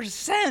 damn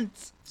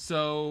percent.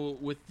 So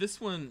with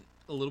this one,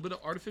 a little bit of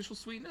artificial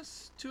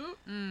sweetness to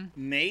it.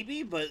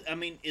 Maybe, but I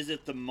mean, is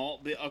it the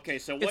malt bill? Okay,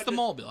 so what? It's the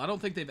malt bill. I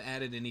don't think they've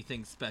added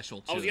anything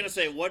special to I was gonna it.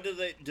 say, what do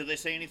they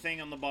say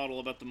anything on the bottle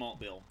about the malt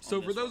bill? So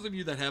on for this those one? of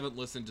you that haven't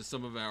listened to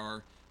some of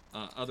our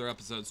other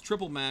episodes,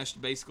 triple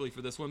mashed basically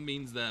for this one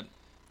means that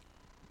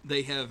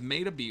they have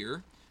made a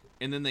beer,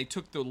 and then they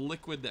took the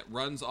liquid that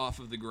runs off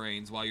of the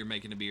grains while you're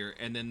making a beer,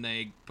 and then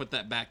they put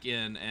that back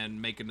in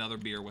and make another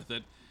beer with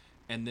it,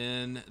 and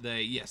then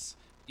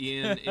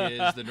Ian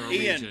is the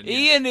Norwegian. yes.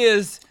 Ian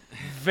is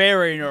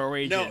very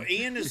Norwegian. No,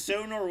 Ian is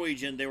so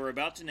Norwegian. They were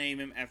about to name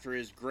him after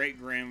his great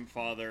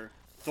grandfather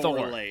Thor.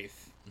 Thorleif.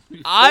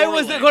 I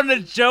was Thorleif. going to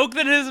joke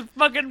that his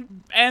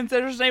fucking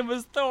ancestor's name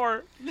was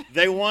Thor.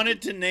 They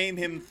wanted to name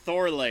him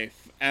Thorleif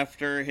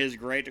after his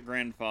great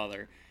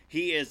grandfather.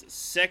 He is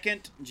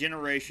second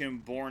generation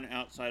born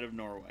outside of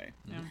Norway.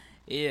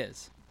 He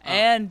is.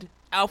 And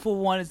Alpha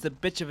 1 is the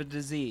bitch of a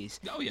disease.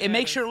 Oh, yeah. It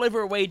makes your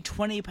liver weigh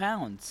 20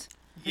 pounds.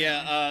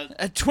 Yeah,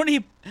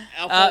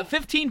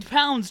 15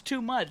 pounds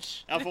too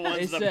much. Alpha they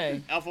one's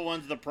say. Alpha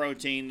one's the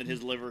protein that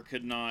his liver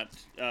could not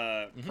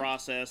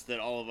process that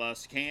all of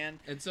us can.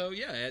 And so,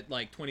 at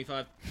like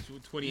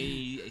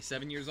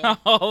 27 years old,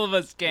 All of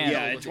us can. Yeah,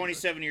 at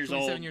 27 years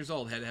old, 27 years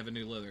old, had to have a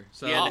new liver.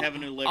 So he had to have a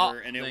new liver,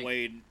 and it thank-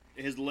 weighed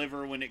his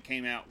liver when it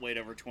came out weighed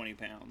over 20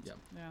 pounds. Yep.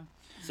 Yeah.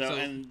 So, So,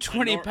 and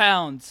 20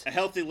 pounds. A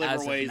healthy liver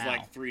as of weighs now.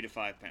 like 3 to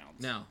 5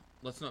 pounds. Now,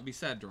 let's not be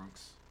sad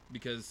drunks.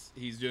 because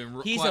he's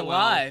doing He's quite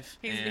alive.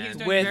 He's and-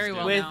 doing with very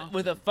well with now.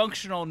 with a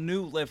functional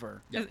new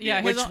liver,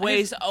 Yeah, which his-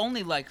 weighs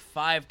only like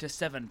 5 to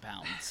 7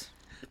 pounds.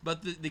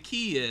 But the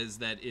key is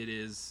that it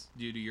is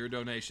due to your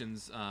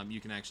donations. You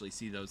can actually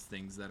see those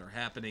things that are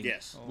happening.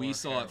 Yes. We Or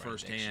saw it heroin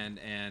firsthand,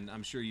 and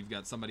I'm sure you've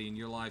got somebody in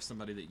your life,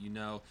 somebody that you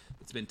know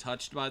that's been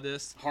touched by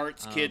this.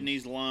 Hearts,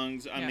 kidneys,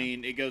 lungs. I Yeah.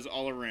 mean, it goes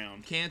all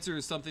around. Cancer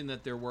is something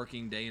that they're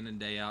working day in and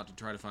day out to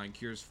try to find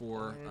cures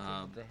for.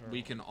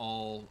 We can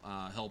all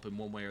help in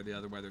one way or the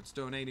other, whether it's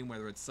donating,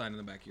 whether it's signing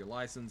the back of your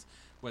license,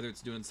 whether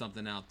it's doing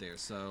something out there.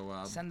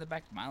 So, Send it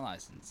back to my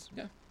license.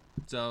 yeah.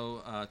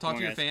 So talk on,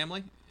 to your guys.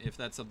 family if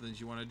that's something that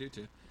you want to do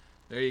too.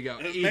 There you go.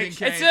 It Ethan makes-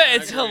 Kane, It's I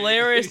agree.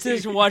 hilarious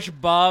to watch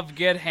Bob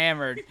get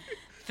hammered.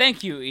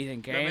 Thank you,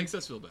 Ethan That Kane. makes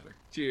us feel better.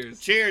 Cheers.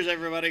 Cheers,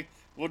 everybody.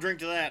 We'll drink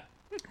to that.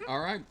 All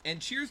right, and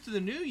cheers to the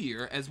new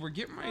year as we're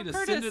getting ready to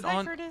Curtis, send it hi,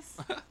 on. Curtis.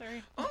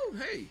 Sorry. Oh,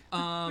 hey.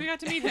 We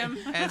got to meet him.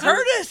 as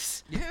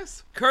Curtis!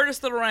 yes, Curtis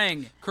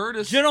Lorang.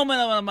 Curtis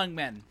Gentleman among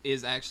men.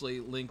 is actually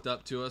linked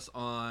up to us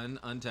on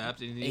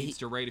Untapped, and he needs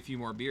to rate a few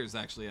more beers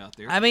actually out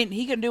there. I mean,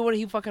 he can do what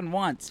he fucking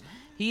wants.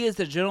 He is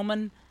a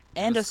gentleman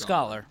and a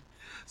scholar.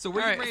 So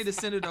we're All getting right. ready to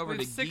send it over We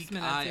to have 6 Geek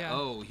minutes, yeah.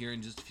 IO here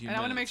in just a few And I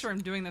minutes. want to make sure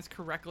I'm doing this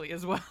correctly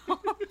as well.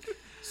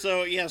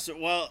 So, yes,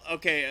 well,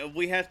 okay,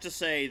 we have to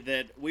say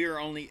that we are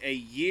only a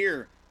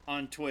year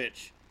on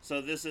Twitch. So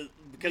this is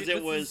because This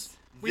it was is-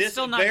 we're this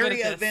still not good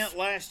very at this. event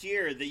last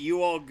year that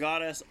you all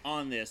got us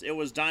on this. It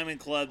was Diamond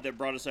Club that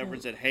brought us over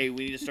and said, hey,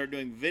 we need to start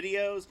doing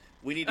videos.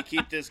 We need to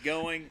keep this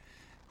going.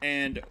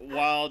 And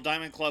while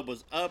Diamond Club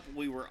was up,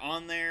 we were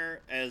on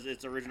there as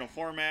its original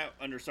format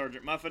under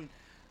Sergeant Muffin.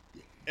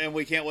 And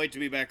we can't wait to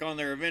be back on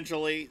there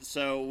eventually.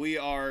 So we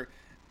are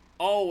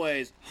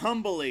always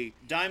humbly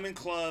Diamond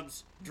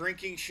Club's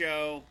drinking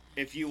show.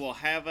 If you will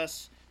have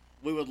us,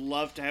 we would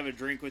love to have a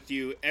drink with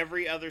you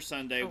every other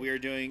Sunday. We are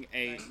doing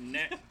a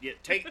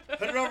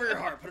put it over your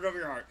heart. Put it over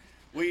your heart.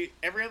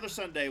 Every other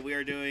Sunday we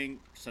are doing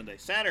Saturday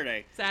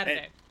Saturday.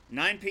 at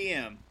 9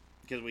 p.m.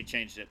 because we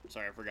changed it.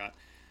 Sorry, I forgot.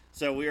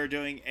 So we are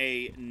doing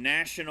a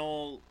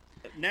nationally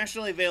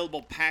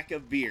available pack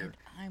of beer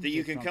I'm that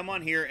you just can come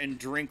on here and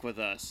drink with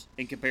us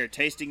and compare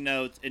tasting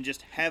notes and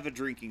just have a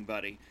drinking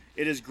buddy.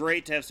 It is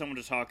great to have someone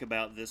to talk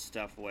about this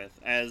stuff with,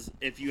 as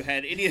if you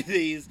had any of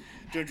these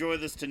to enjoy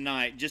this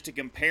tonight, just to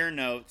compare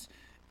notes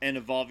and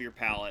evolve your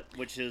palate,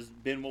 which has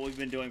been what we've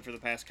been doing for the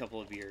past couple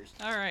of years.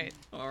 All right.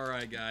 All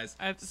right, guys.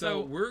 So-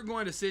 So we're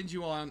going to send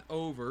you on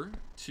over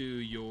to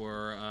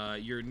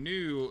your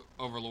new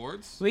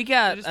overlords, We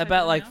got just type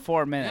about it like in now?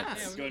 4 minutes. Yeah.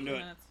 Let's go and do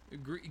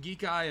it.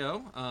 Geek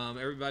IO.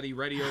 Everybody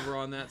ready over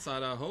on that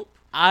side? I hope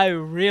I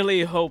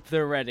really hope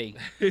they're ready.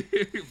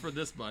 for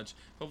this bunch.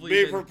 Hopefully, Be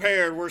you didn't-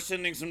 prepared. We're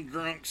sending some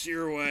drunks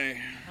your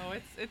way. Oh,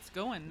 it's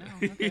going now.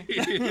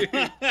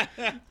 Okay.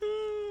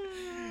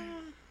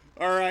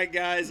 All right,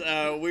 guys.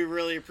 We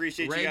really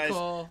appreciate you Ray guys.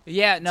 call.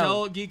 Yeah, no.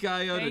 Tell Geek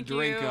IO to Thank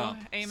drink you, up.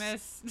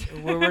 Amos.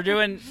 we're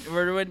doing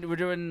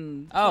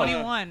oh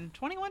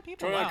 21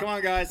 people. Come on, Wow. come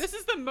on, guys. This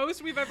is the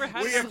most we've ever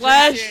had. We for- have-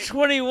 slash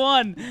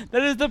 21.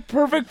 That is the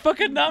perfect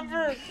fucking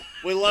number.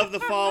 We love the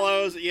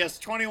follows. Yes,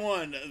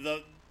 21.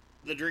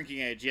 The drinking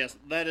age. Yes,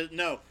 that is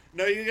no.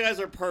 You guys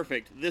are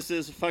perfect. This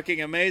is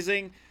fucking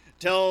amazing.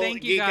 Tell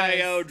Thank you,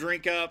 Geek.io, guys.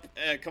 drink up.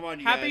 Come on,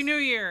 you guys. Happy New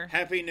Year.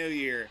 Happy New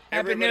Year.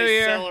 Happy Everybody New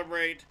Year.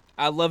 celebrate.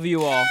 I love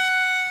you all.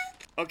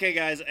 Okay,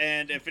 guys,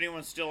 and if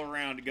anyone's still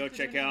around, go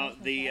check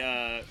out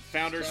the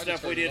founder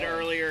stuff we did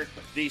earlier,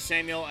 the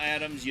Samuel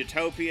Adams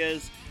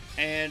Utopias,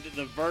 and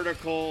the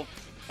vertical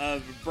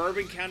of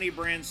Bourbon County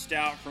brand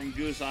stout from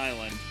Goose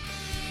Island.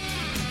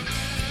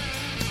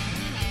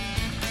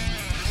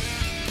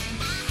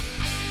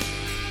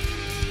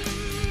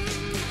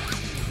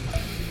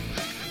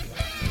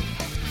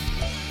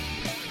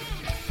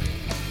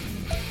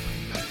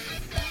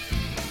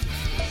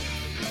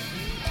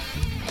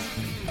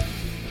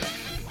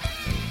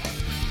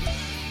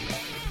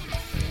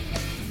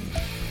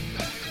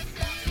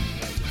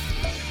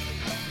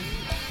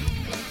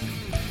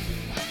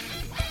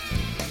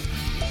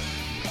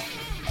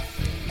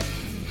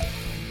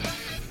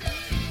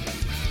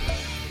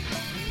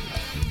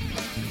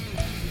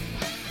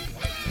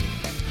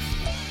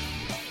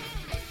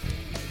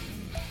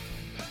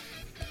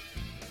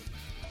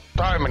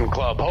 Diamond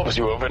Club hopes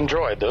you have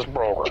enjoyed this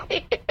program.